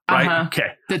 etc. Right? Okay.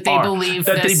 That they believe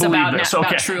this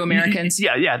about true Americans.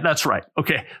 Yeah, that's right.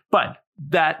 Okay. But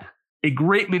that a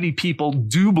great many people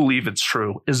do believe it's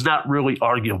true is not really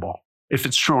arguable if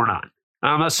it's true or not.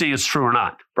 I'm not saying it's true or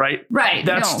not, right? Right.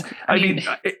 I mean,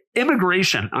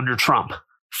 immigration under Trump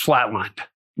flatlined.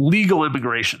 Legal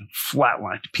immigration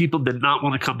flatlined. People did not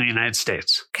want to come to the United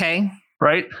States. Okay.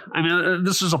 Right? I mean,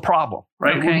 this is a problem,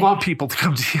 right? Okay. We want people to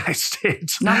come to the United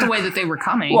States. Not the way that they were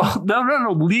coming. Well,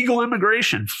 no. Legal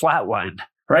immigration flatlined,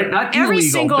 right? Not every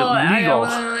illegal, but legal.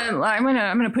 I'm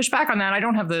gonna push back on that. I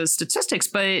don't have the statistics,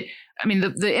 but I mean,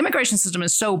 the immigration system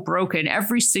is so broken.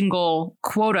 Every single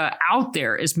quota out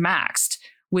there is maxed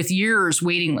with years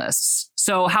waiting lists.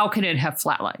 So how can it have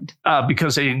flatlined?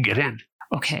 Because they didn't get in.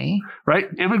 Okay. Right?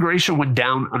 Immigration went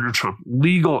down under Trump.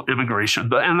 Legal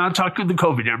immigration. And I'm not talking the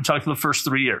COVID year. I'm talking the first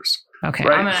 3 years. Okay.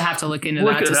 Right? I'm going to have to look into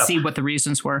that to see what the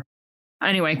reasons were.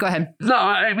 Anyway, go ahead. No,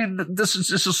 I mean, this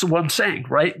is what I'm saying,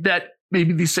 right? That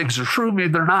maybe these things are true. Maybe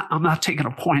they're not. I'm not taking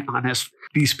a point on if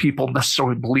these people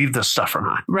necessarily believe this stuff or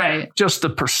not. Right. Just the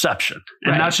perception.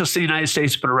 And not just the United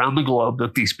States, but around the globe,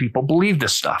 that these people believe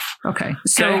this stuff. Okay.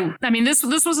 So, I mean, this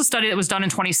was a study that was done in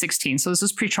 2016. So this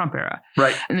is pre-Trump era.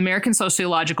 Right. An American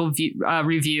Sociological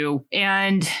Review.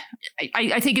 And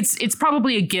I think it's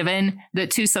probably a given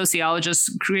that two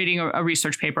sociologists creating a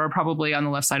research paper are probably on the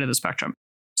left side of the spectrum.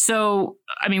 So,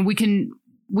 I mean, we can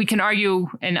argue,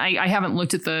 and I haven't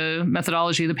looked at the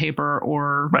methodology of the paper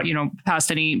or,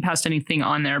 past anything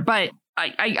on there, but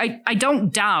I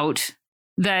don't doubt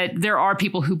that there are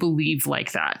people who believe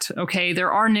like that. Okay.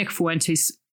 There are Nick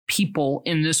Fuentes people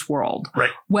in this world,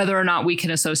 right? Whether or not we can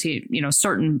associate,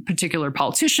 certain particular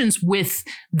politicians with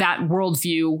that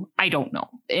worldview, I don't know.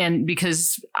 And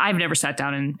because I've never sat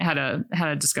down and had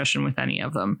a discussion with any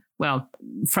of them. Well,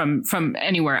 from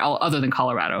anywhere other than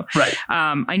Colorado. Right.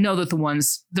 I know that the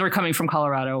ones that are coming from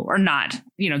Colorado are not,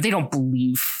 they don't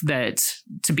believe that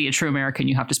to be a true American,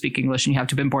 you have to speak English and you have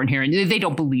to have been born here. And they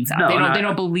don't believe that. They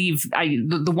don't believe,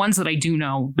 the ones that I do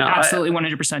know, absolutely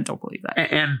 100% don't believe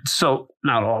that. And so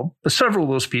not all, but several of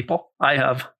those people I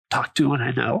have talked to and I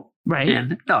know. Right.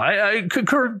 And no, I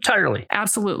concur entirely.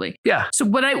 Absolutely. Yeah. So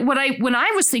when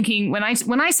I was thinking, when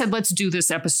I said, let's do this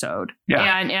episode,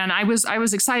 and I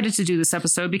was excited to do this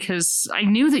episode because I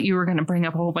knew that you were going to bring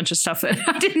up a whole bunch of stuff that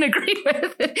I didn't agree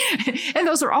with. And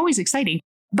those are always exciting.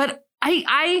 But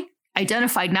I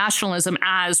identified nationalism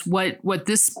as what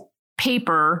this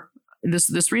paper,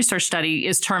 this research study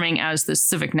is terming as the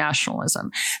civic nationalism.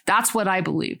 That's what I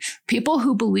believe. People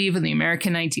who believe in the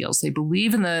American ideals, they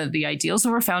believe in the ideals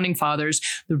of our founding fathers,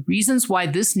 the reasons why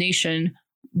this nation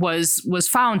was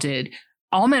founded,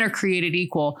 all men are created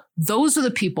equal. Those are the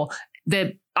people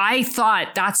that I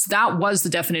thought that was the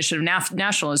definition of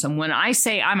nationalism. When I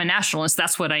say I'm a nationalist,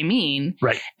 that's what I mean.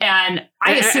 Right. And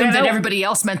I assumed that everybody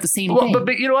else meant the same thing. But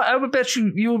what? I would bet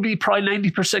you would be probably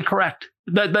 90% correct.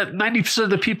 That 90% of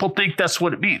the people think that's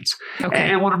what it means.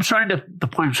 Okay. And what the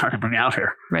point I'm trying to bring out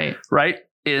here, right,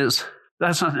 is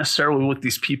that's not necessarily what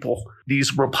these people,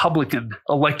 these Republican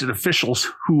elected officials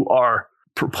who are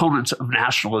proponents of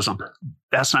nationalism,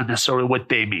 that's not necessarily what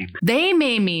they mean. They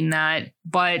may mean that,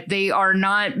 but they are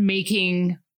not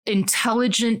making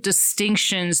intelligent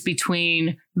distinctions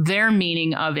between their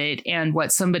meaning of it and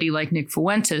what somebody like Nick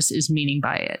Fuentes is meaning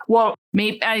by it. Well,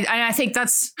 maybe I think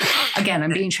that's, again,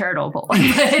 I'm being charitable.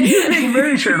 You're being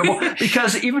very charitable,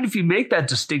 because even if you make that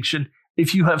distinction,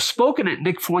 if you have spoken at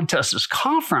Nick Fuentes'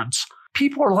 conference,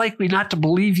 people are likely not to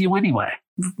believe you anyway.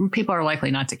 People are likely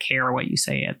not to care what you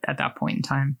say at that point in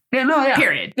time. Yeah.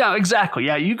 Period. Yeah, exactly.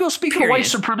 Yeah, you go speak at a white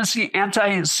supremacy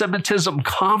anti-Semitism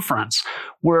conference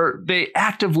where they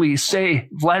actively say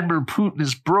Vladimir Putin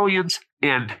is brilliant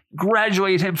and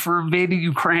congratulate him for invading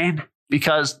Ukraine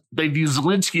because they view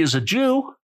Zelensky as a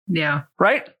Jew. Yeah.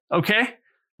 Right? Okay.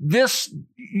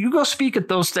 You go speak at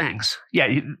those things.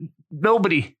 Yeah,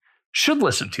 nobody should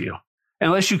listen to you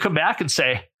unless you come back and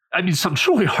say, some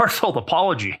truly heartfelt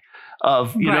apology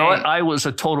of, you know what, I was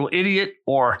a total idiot,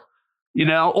 and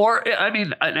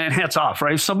hats off,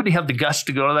 right? If somebody had the guts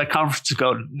to go to that conference and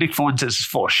go, Nick Fuentes is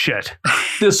full of shit.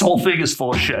 This whole thing is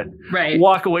full of shit. Right.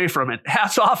 Walk away from it.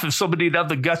 Hats off if somebody'd have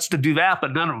the guts to do that,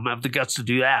 but none of them have the guts to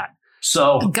do that.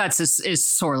 So guts is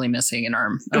sorely missing in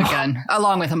our, again,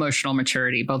 along with emotional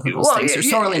maturity. Both of those things are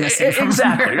sorely missing from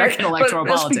American electoral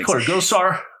politics. Let's be clear,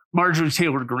 Gosar, Marjorie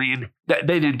Taylor Greene, they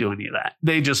didn't do any of that.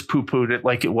 They just poo-pooed it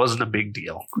like it wasn't a big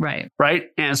deal. Right. Right?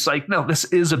 And it's like, no, this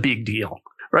is a big deal.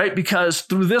 Right? Because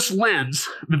through this lens,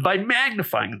 by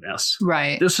magnifying this,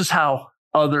 this is how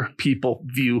other people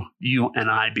view you and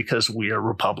I, because we are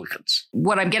Republicans.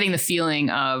 What I'm getting the feeling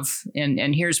of,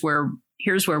 and here's where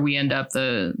we end up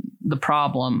the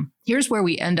problem. Here's where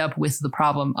we end up with the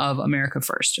problem of America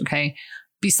First. Okay.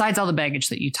 Besides all the baggage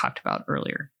that you talked about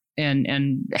earlier.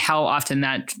 And how often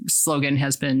that slogan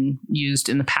has been used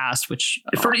in the past, which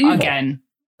for evil. Again,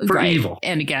 for evil.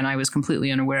 And again, I was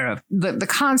completely unaware of the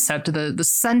concept, the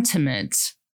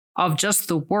sentiment of just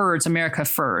the words America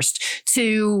First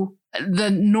to the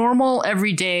normal,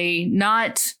 everyday,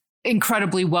 not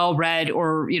incredibly well read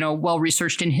or, well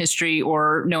researched in history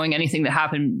or knowing anything that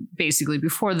happened basically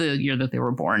before the year that they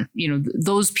were born.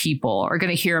 Those people are going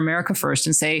to hear America First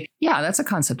and say, yeah, that's a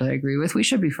concept I agree with. We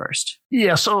should be first.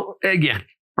 Yeah. So again,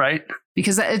 right.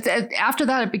 Because after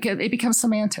that, it becomes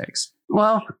semantics.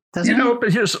 Well, but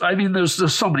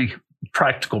there's so many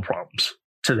practical problems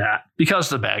to that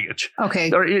because of the baggage. Okay.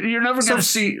 You're never going to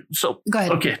see. So go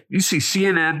ahead. Okay. You see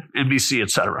CNN, NBC,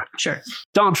 etc. Sure.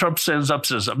 Donald Trump says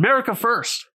America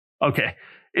First. Okay.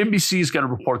 NBC is going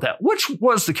to report that, which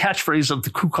was the catchphrase of the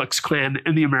Ku Klux Klan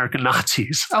and the American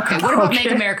Nazis. Okay. What about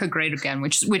Make America Great Again,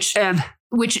 which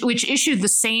issued the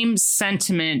same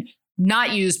sentiment,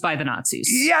 not used by the Nazis?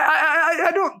 Yeah,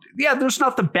 I don't. Yeah, there's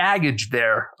not the baggage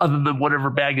there, other than whatever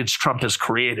baggage Trump has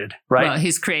created, right? Well,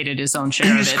 he's created his own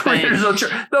share of it.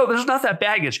 No, there's not that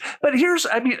baggage. But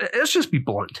let's just be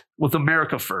blunt with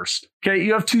America First. Okay,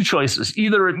 you have two choices.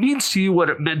 Either it means to you what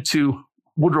it meant to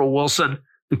Woodrow Wilson,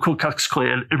 the Ku Klux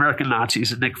Klan, American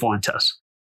Nazis, and Nick Fuentes.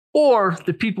 Or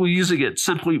the people using it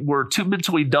simply were too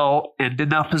mentally dull and did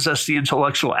not possess the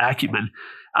intellectual acumen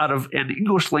out of an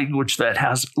English language that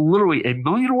has literally 1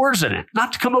 million words in it,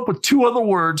 not to come up with two other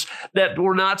words that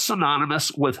were not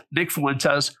synonymous with Nick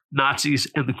Fuentes, Nazis,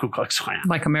 and the Ku Klux Klan.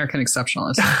 Like American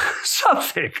exceptionalism.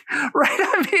 Something,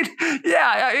 right?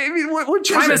 What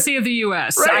primacy of the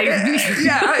U.S. Right?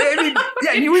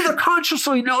 You either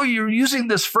consciously know you're using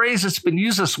this phrase that's been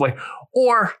used this way,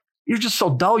 or you're just so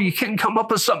dull you couldn't come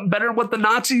up with something better than what the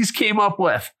Nazis came up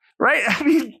with. Right?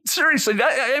 Seriously,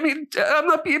 I'm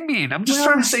not being mean. I'm just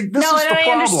trying to say this is the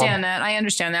problem. I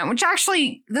understand that. Which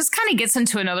actually, this kind of gets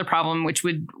into another problem, which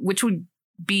would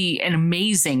be an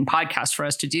amazing podcast for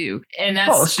us to do. And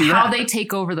that's how they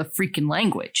take over the freaking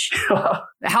language.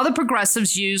 How the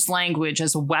progressives use language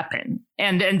as a weapon.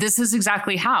 And this is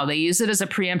exactly how they use it as a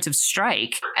preemptive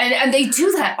strike. And they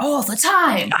do that all the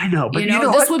time. I know, but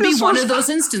this would be one of those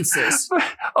instances.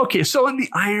 Okay, so in the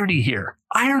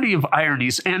irony of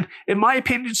ironies, and in my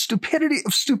opinion, stupidity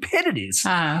of stupidities.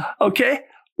 Okay,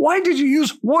 why did you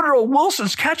use Woodrow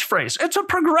Wilson's catchphrase? It's a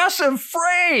progressive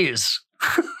phrase.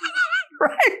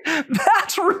 Right?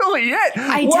 That's really it.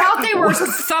 I doubt they were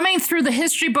thumbing through the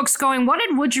history books going,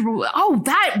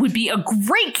 that would be a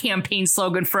great campaign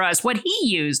slogan for us, what he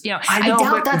used. I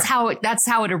doubt that's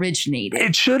how it originated.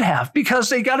 It should have, because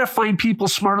they got to find people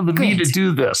smarter than me to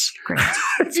do this.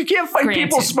 If you can't find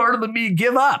people smarter than me,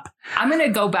 give up. I'm going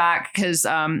to go back because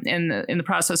in the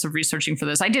process of researching for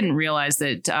this, I didn't realize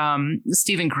that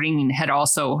Stephen Green had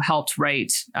also helped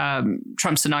write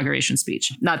Trump's inauguration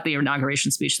speech, not the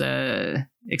inauguration speech, the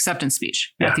acceptance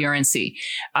speech at the RNC.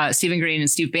 Stephen Green and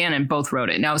Steve Bannon both wrote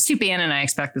it. Now, Steve Bannon, I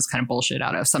expect this kind of bullshit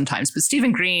out of sometimes, but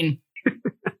Stephen Green,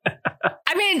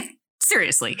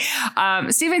 seriously.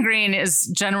 Stephen Green is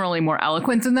generally more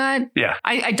eloquent than that. Yeah.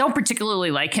 I don't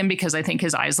particularly like him because I think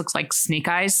his eyes look like snake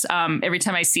eyes every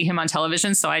time I see him on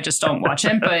television. So I just don't watch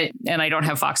him. And I don't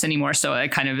have Fox anymore. So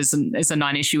it kind of is a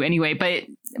non-issue anyway.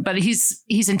 But he's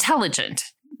intelligent.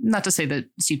 Not to say that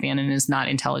Steve Bannon is not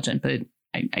intelligent, but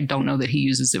I don't know that he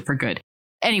uses it for good.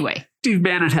 Anyway. Steve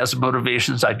Bannon has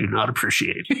motivations I do not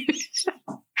appreciate.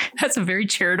 That's a very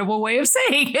charitable way of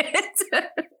saying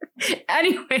it.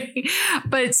 Anyway,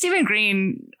 but Stephen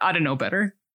Green ought to know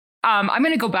better. I'm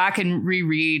going to go back and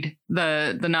reread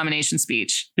the nomination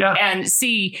speech and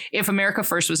see if America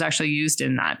First was actually used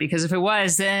in that. Because if it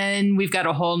was, then we've got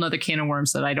a whole nother can of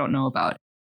worms that I don't know about,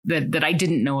 that I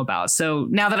didn't know about. So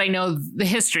now that I know the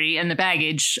history and the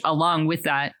baggage along with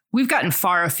that, we've gotten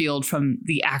far afield from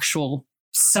the actual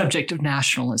subject of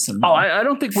nationalism. Oh, I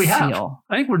don't think we have.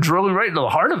 I think we're drilling right into the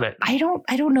heart of it. I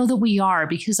don't know that we are,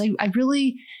 because I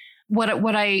really what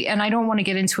I don't want to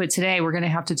get into it today. We're going to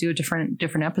have to do a different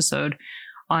episode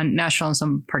on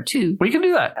nationalism part 2. We can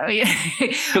do that.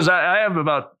 Because I have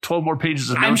about 12 more pages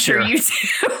of notes. I'm sure you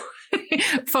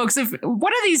do. Folks, if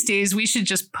one of these days we should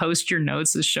just post your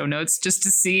notes as show notes just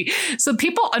to see, so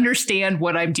people understand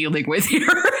what I'm dealing with here.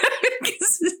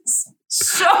 It's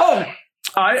so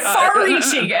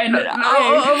far-reaching, and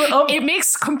it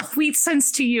makes complete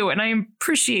sense to you, and I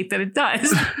appreciate that it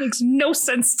does. It makes no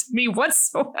sense to me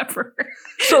whatsoever.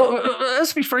 So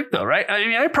let's be frank, though, right? I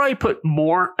mean, I probably put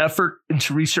more effort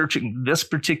into researching this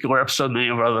particular episode than any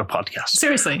of our other podcasts.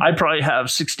 Seriously. I probably have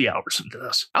 60 hours into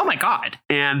this. Oh, my God.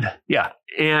 And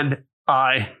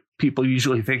people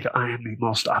usually think I am the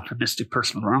most optimistic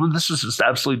person in the room, and this is just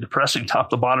absolutely depressing, top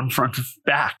to bottom, front to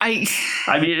back. I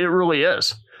mean, it really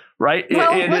is. Right?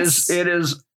 Well, it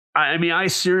is. I mean, I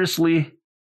seriously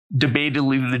debated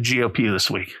leaving the GOP this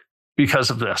week because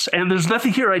of this. And there's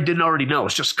nothing here I didn't already know.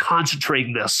 It's just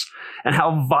concentrating this and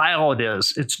how vile it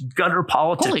is. It's gutter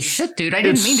politics. Holy shit, dude. I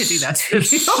didn't mean to do that to you.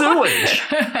 It's sewage,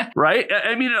 right?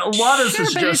 I mean, a lot of this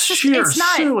is just sheer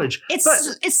sewage.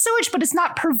 It's sewage, but it's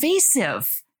not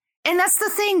pervasive. And that's the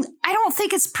thing. I don't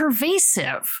think it's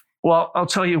pervasive. Well, I'll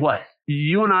tell you what.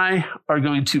 You and I are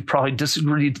going to probably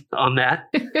disagree on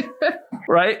that,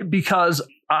 right? Because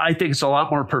I think it's a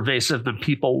lot more pervasive than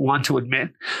people want to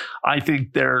admit. I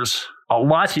think there's a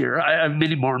lot here. I have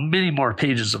many more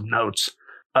pages of notes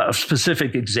of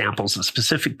specific examples and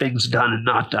specific things done and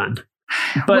not done.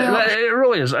 But it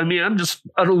really is. I mean, I'm just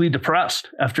utterly depressed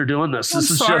after doing this. This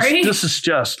is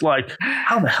just like,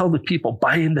 how the hell do people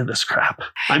buy into this crap?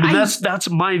 I mean, that's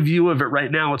my view of it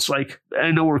right now. It's like,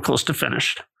 I know we're close to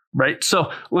finished. Right.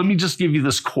 So let me just give you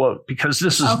this quote, because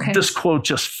this quote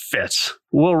just fits.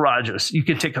 Will Rogers, you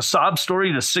can take a sob story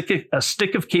and a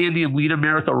stick of candy and lead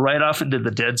America right off into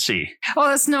the Dead Sea. Oh,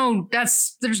 there's no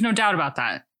doubt about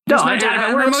that. There's no doubt about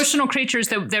it. We're emotional creatures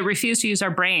that refuse to use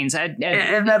our brains. And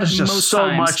that is just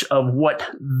so much of what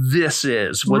this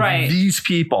is with these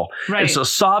people. Right. It's a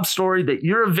sob story that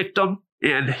you're a victim.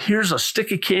 And here's a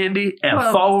stick of candy and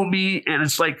follow me. And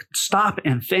it's like, stop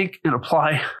and think and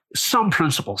apply some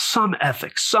principle, some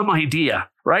ethics, some idea,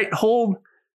 right? Hold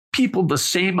people the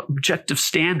same objective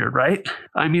standard, right?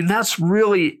 I mean, that's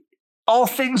really all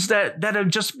things that have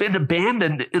just been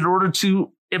abandoned in order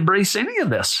to embrace any of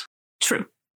this. True.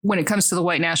 When it comes to the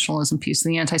white nationalism piece,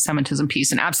 the anti-Semitism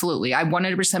piece, and absolutely, I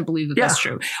 100% believe that that's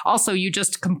true. Also, you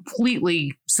just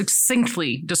completely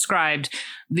succinctly described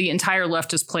the entire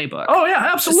leftist playbook. Oh,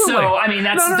 yeah, absolutely. So, I mean,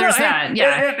 there's that.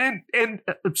 Yeah. And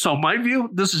so my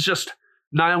view, this is just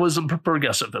nihilism for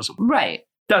progressivism. Right.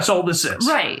 That's all this is.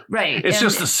 Right. It's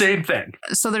just the same thing.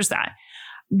 So there's that.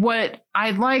 What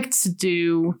I'd like to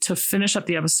do to finish up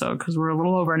the episode, because we're a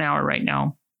little over an hour right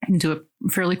now, and do it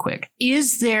fairly quick.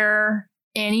 Is there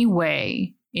any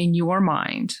way in your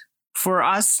mind for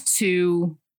us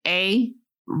to A,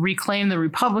 reclaim the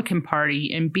Republican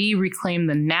Party, and B, reclaim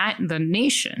the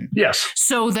nation? Yes.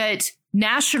 So that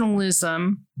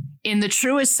nationalism, in the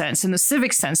truest sense, in the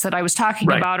civic sense that I was talking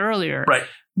about earlier,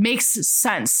 makes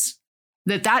sense.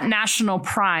 That national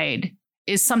pride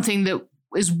is something that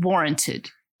is warranted.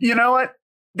 You know what?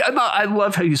 I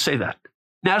love how you say that.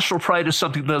 National pride is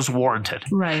something that is warranted.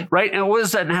 Right. And what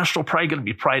is that national pride going to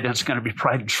be? Pride, and it's going to be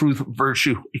pride in truth,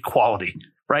 virtue, equality.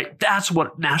 Right. That's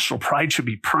what national pride should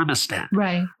be premised in.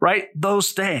 Right.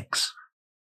 Those things.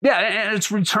 Yeah. And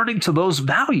it's returning to those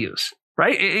values.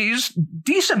 Right. It's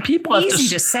decent people have easy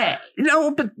to say.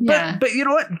 But you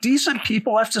know what? Decent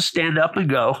people have to stand up and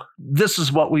go, this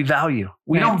is what we value.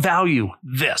 We don't value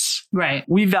this. Right.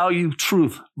 We value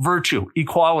truth, virtue,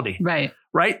 equality. Right.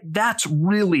 That's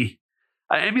really,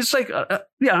 I mean, it's like,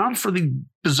 I'm for the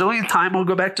bazillion time, I'll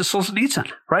go back to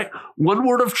Solzhenitsyn, right? One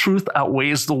word of truth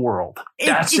outweighs the world.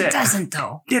 That's it. It doesn't,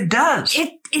 though. It does.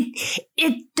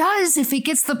 It does if it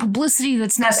gets the publicity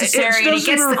that's necessary, and it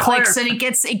gets the clicks, and it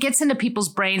gets into people's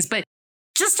brains. But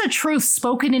just a truth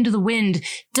spoken into the wind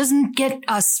doesn't get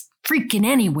us freaking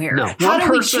anywhere. No. How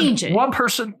do we change it? One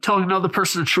person telling another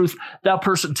person the truth, that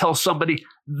person tells somebody,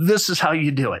 this is how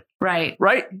you do it. Right.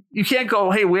 Right? You can't go,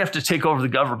 hey, we have to take over the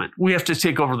government. We have to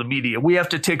take over the media. We have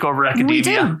to take over academia. We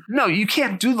do. No, you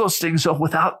can't do those things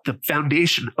without the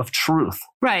foundation of truth.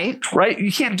 Right. Right?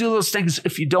 You can't do those things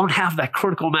if you don't have that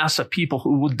critical mass of people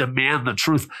who would demand the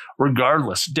truth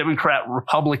regardless. Democrat,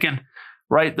 Republican,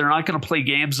 right? They're not going to play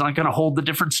games. They're not going to hold the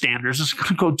different standards. It's going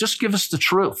to go, just give us the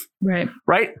truth. Right.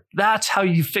 Right? That's how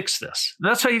you fix this.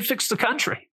 That's how you fix the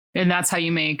country. And that's how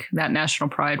you make that national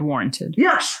pride warranted.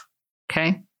 Yes.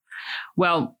 Okay.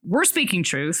 Well, we're speaking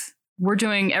truth. We're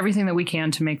doing everything that we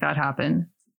can to make that happen.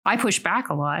 I push back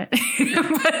a lot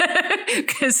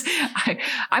because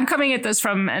I'm coming at this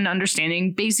from an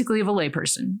understanding basically of a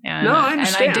layperson. And, no, I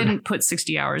understand. And I didn't put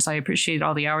 60 hours. I appreciate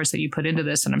all the hours that you put into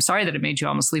this. And I'm sorry that it made you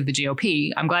almost leave the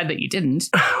GOP. I'm glad that you didn't.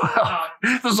 Well,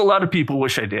 there's a lot of people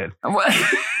wish I did.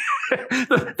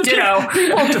 Ditto.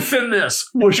 People defend this.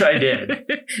 Wish I did.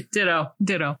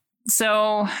 Ditto.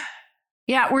 So,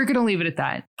 yeah, we're going to leave it at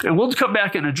that. And we'll come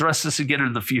back and address this again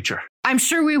in the future. I'm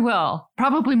sure we will.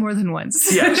 Probably more than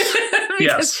once. Yes.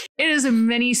 Yes. It is a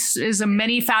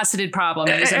many faceted problem.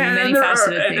 It is a many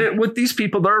faceted thing. With these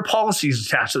people, there are policies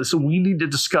attached to this, so we need to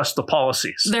discuss the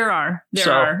policies. There are.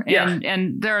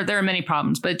 And there are many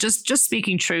problems. But just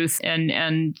speaking truth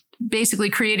and basically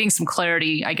creating some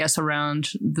clarity, I guess, around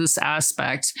this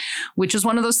aspect, which is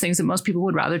one of those things that most people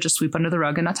would rather just sweep under the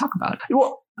rug and not talk about.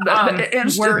 Well,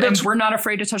 we're not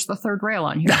afraid to touch the third rail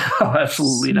on here. No,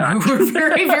 absolutely not. We're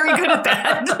very, very good at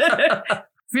that.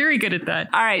 Very good at that.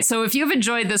 All right. So if you've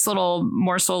enjoyed this little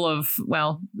morsel of,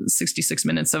 66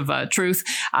 minutes of truth,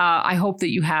 I hope that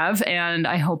you have. And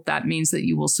I hope that means that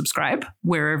you will subscribe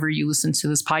wherever you listen to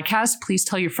this podcast. Please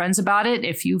tell your friends about it.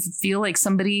 If you feel like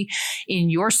somebody in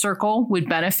your circle would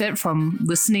benefit from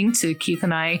listening to Keith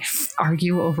and I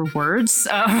argue over words,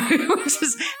 which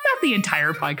is not the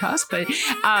entire podcast, but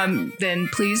then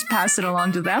please pass it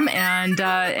along to them and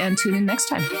tune in next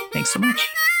time. Thanks so much.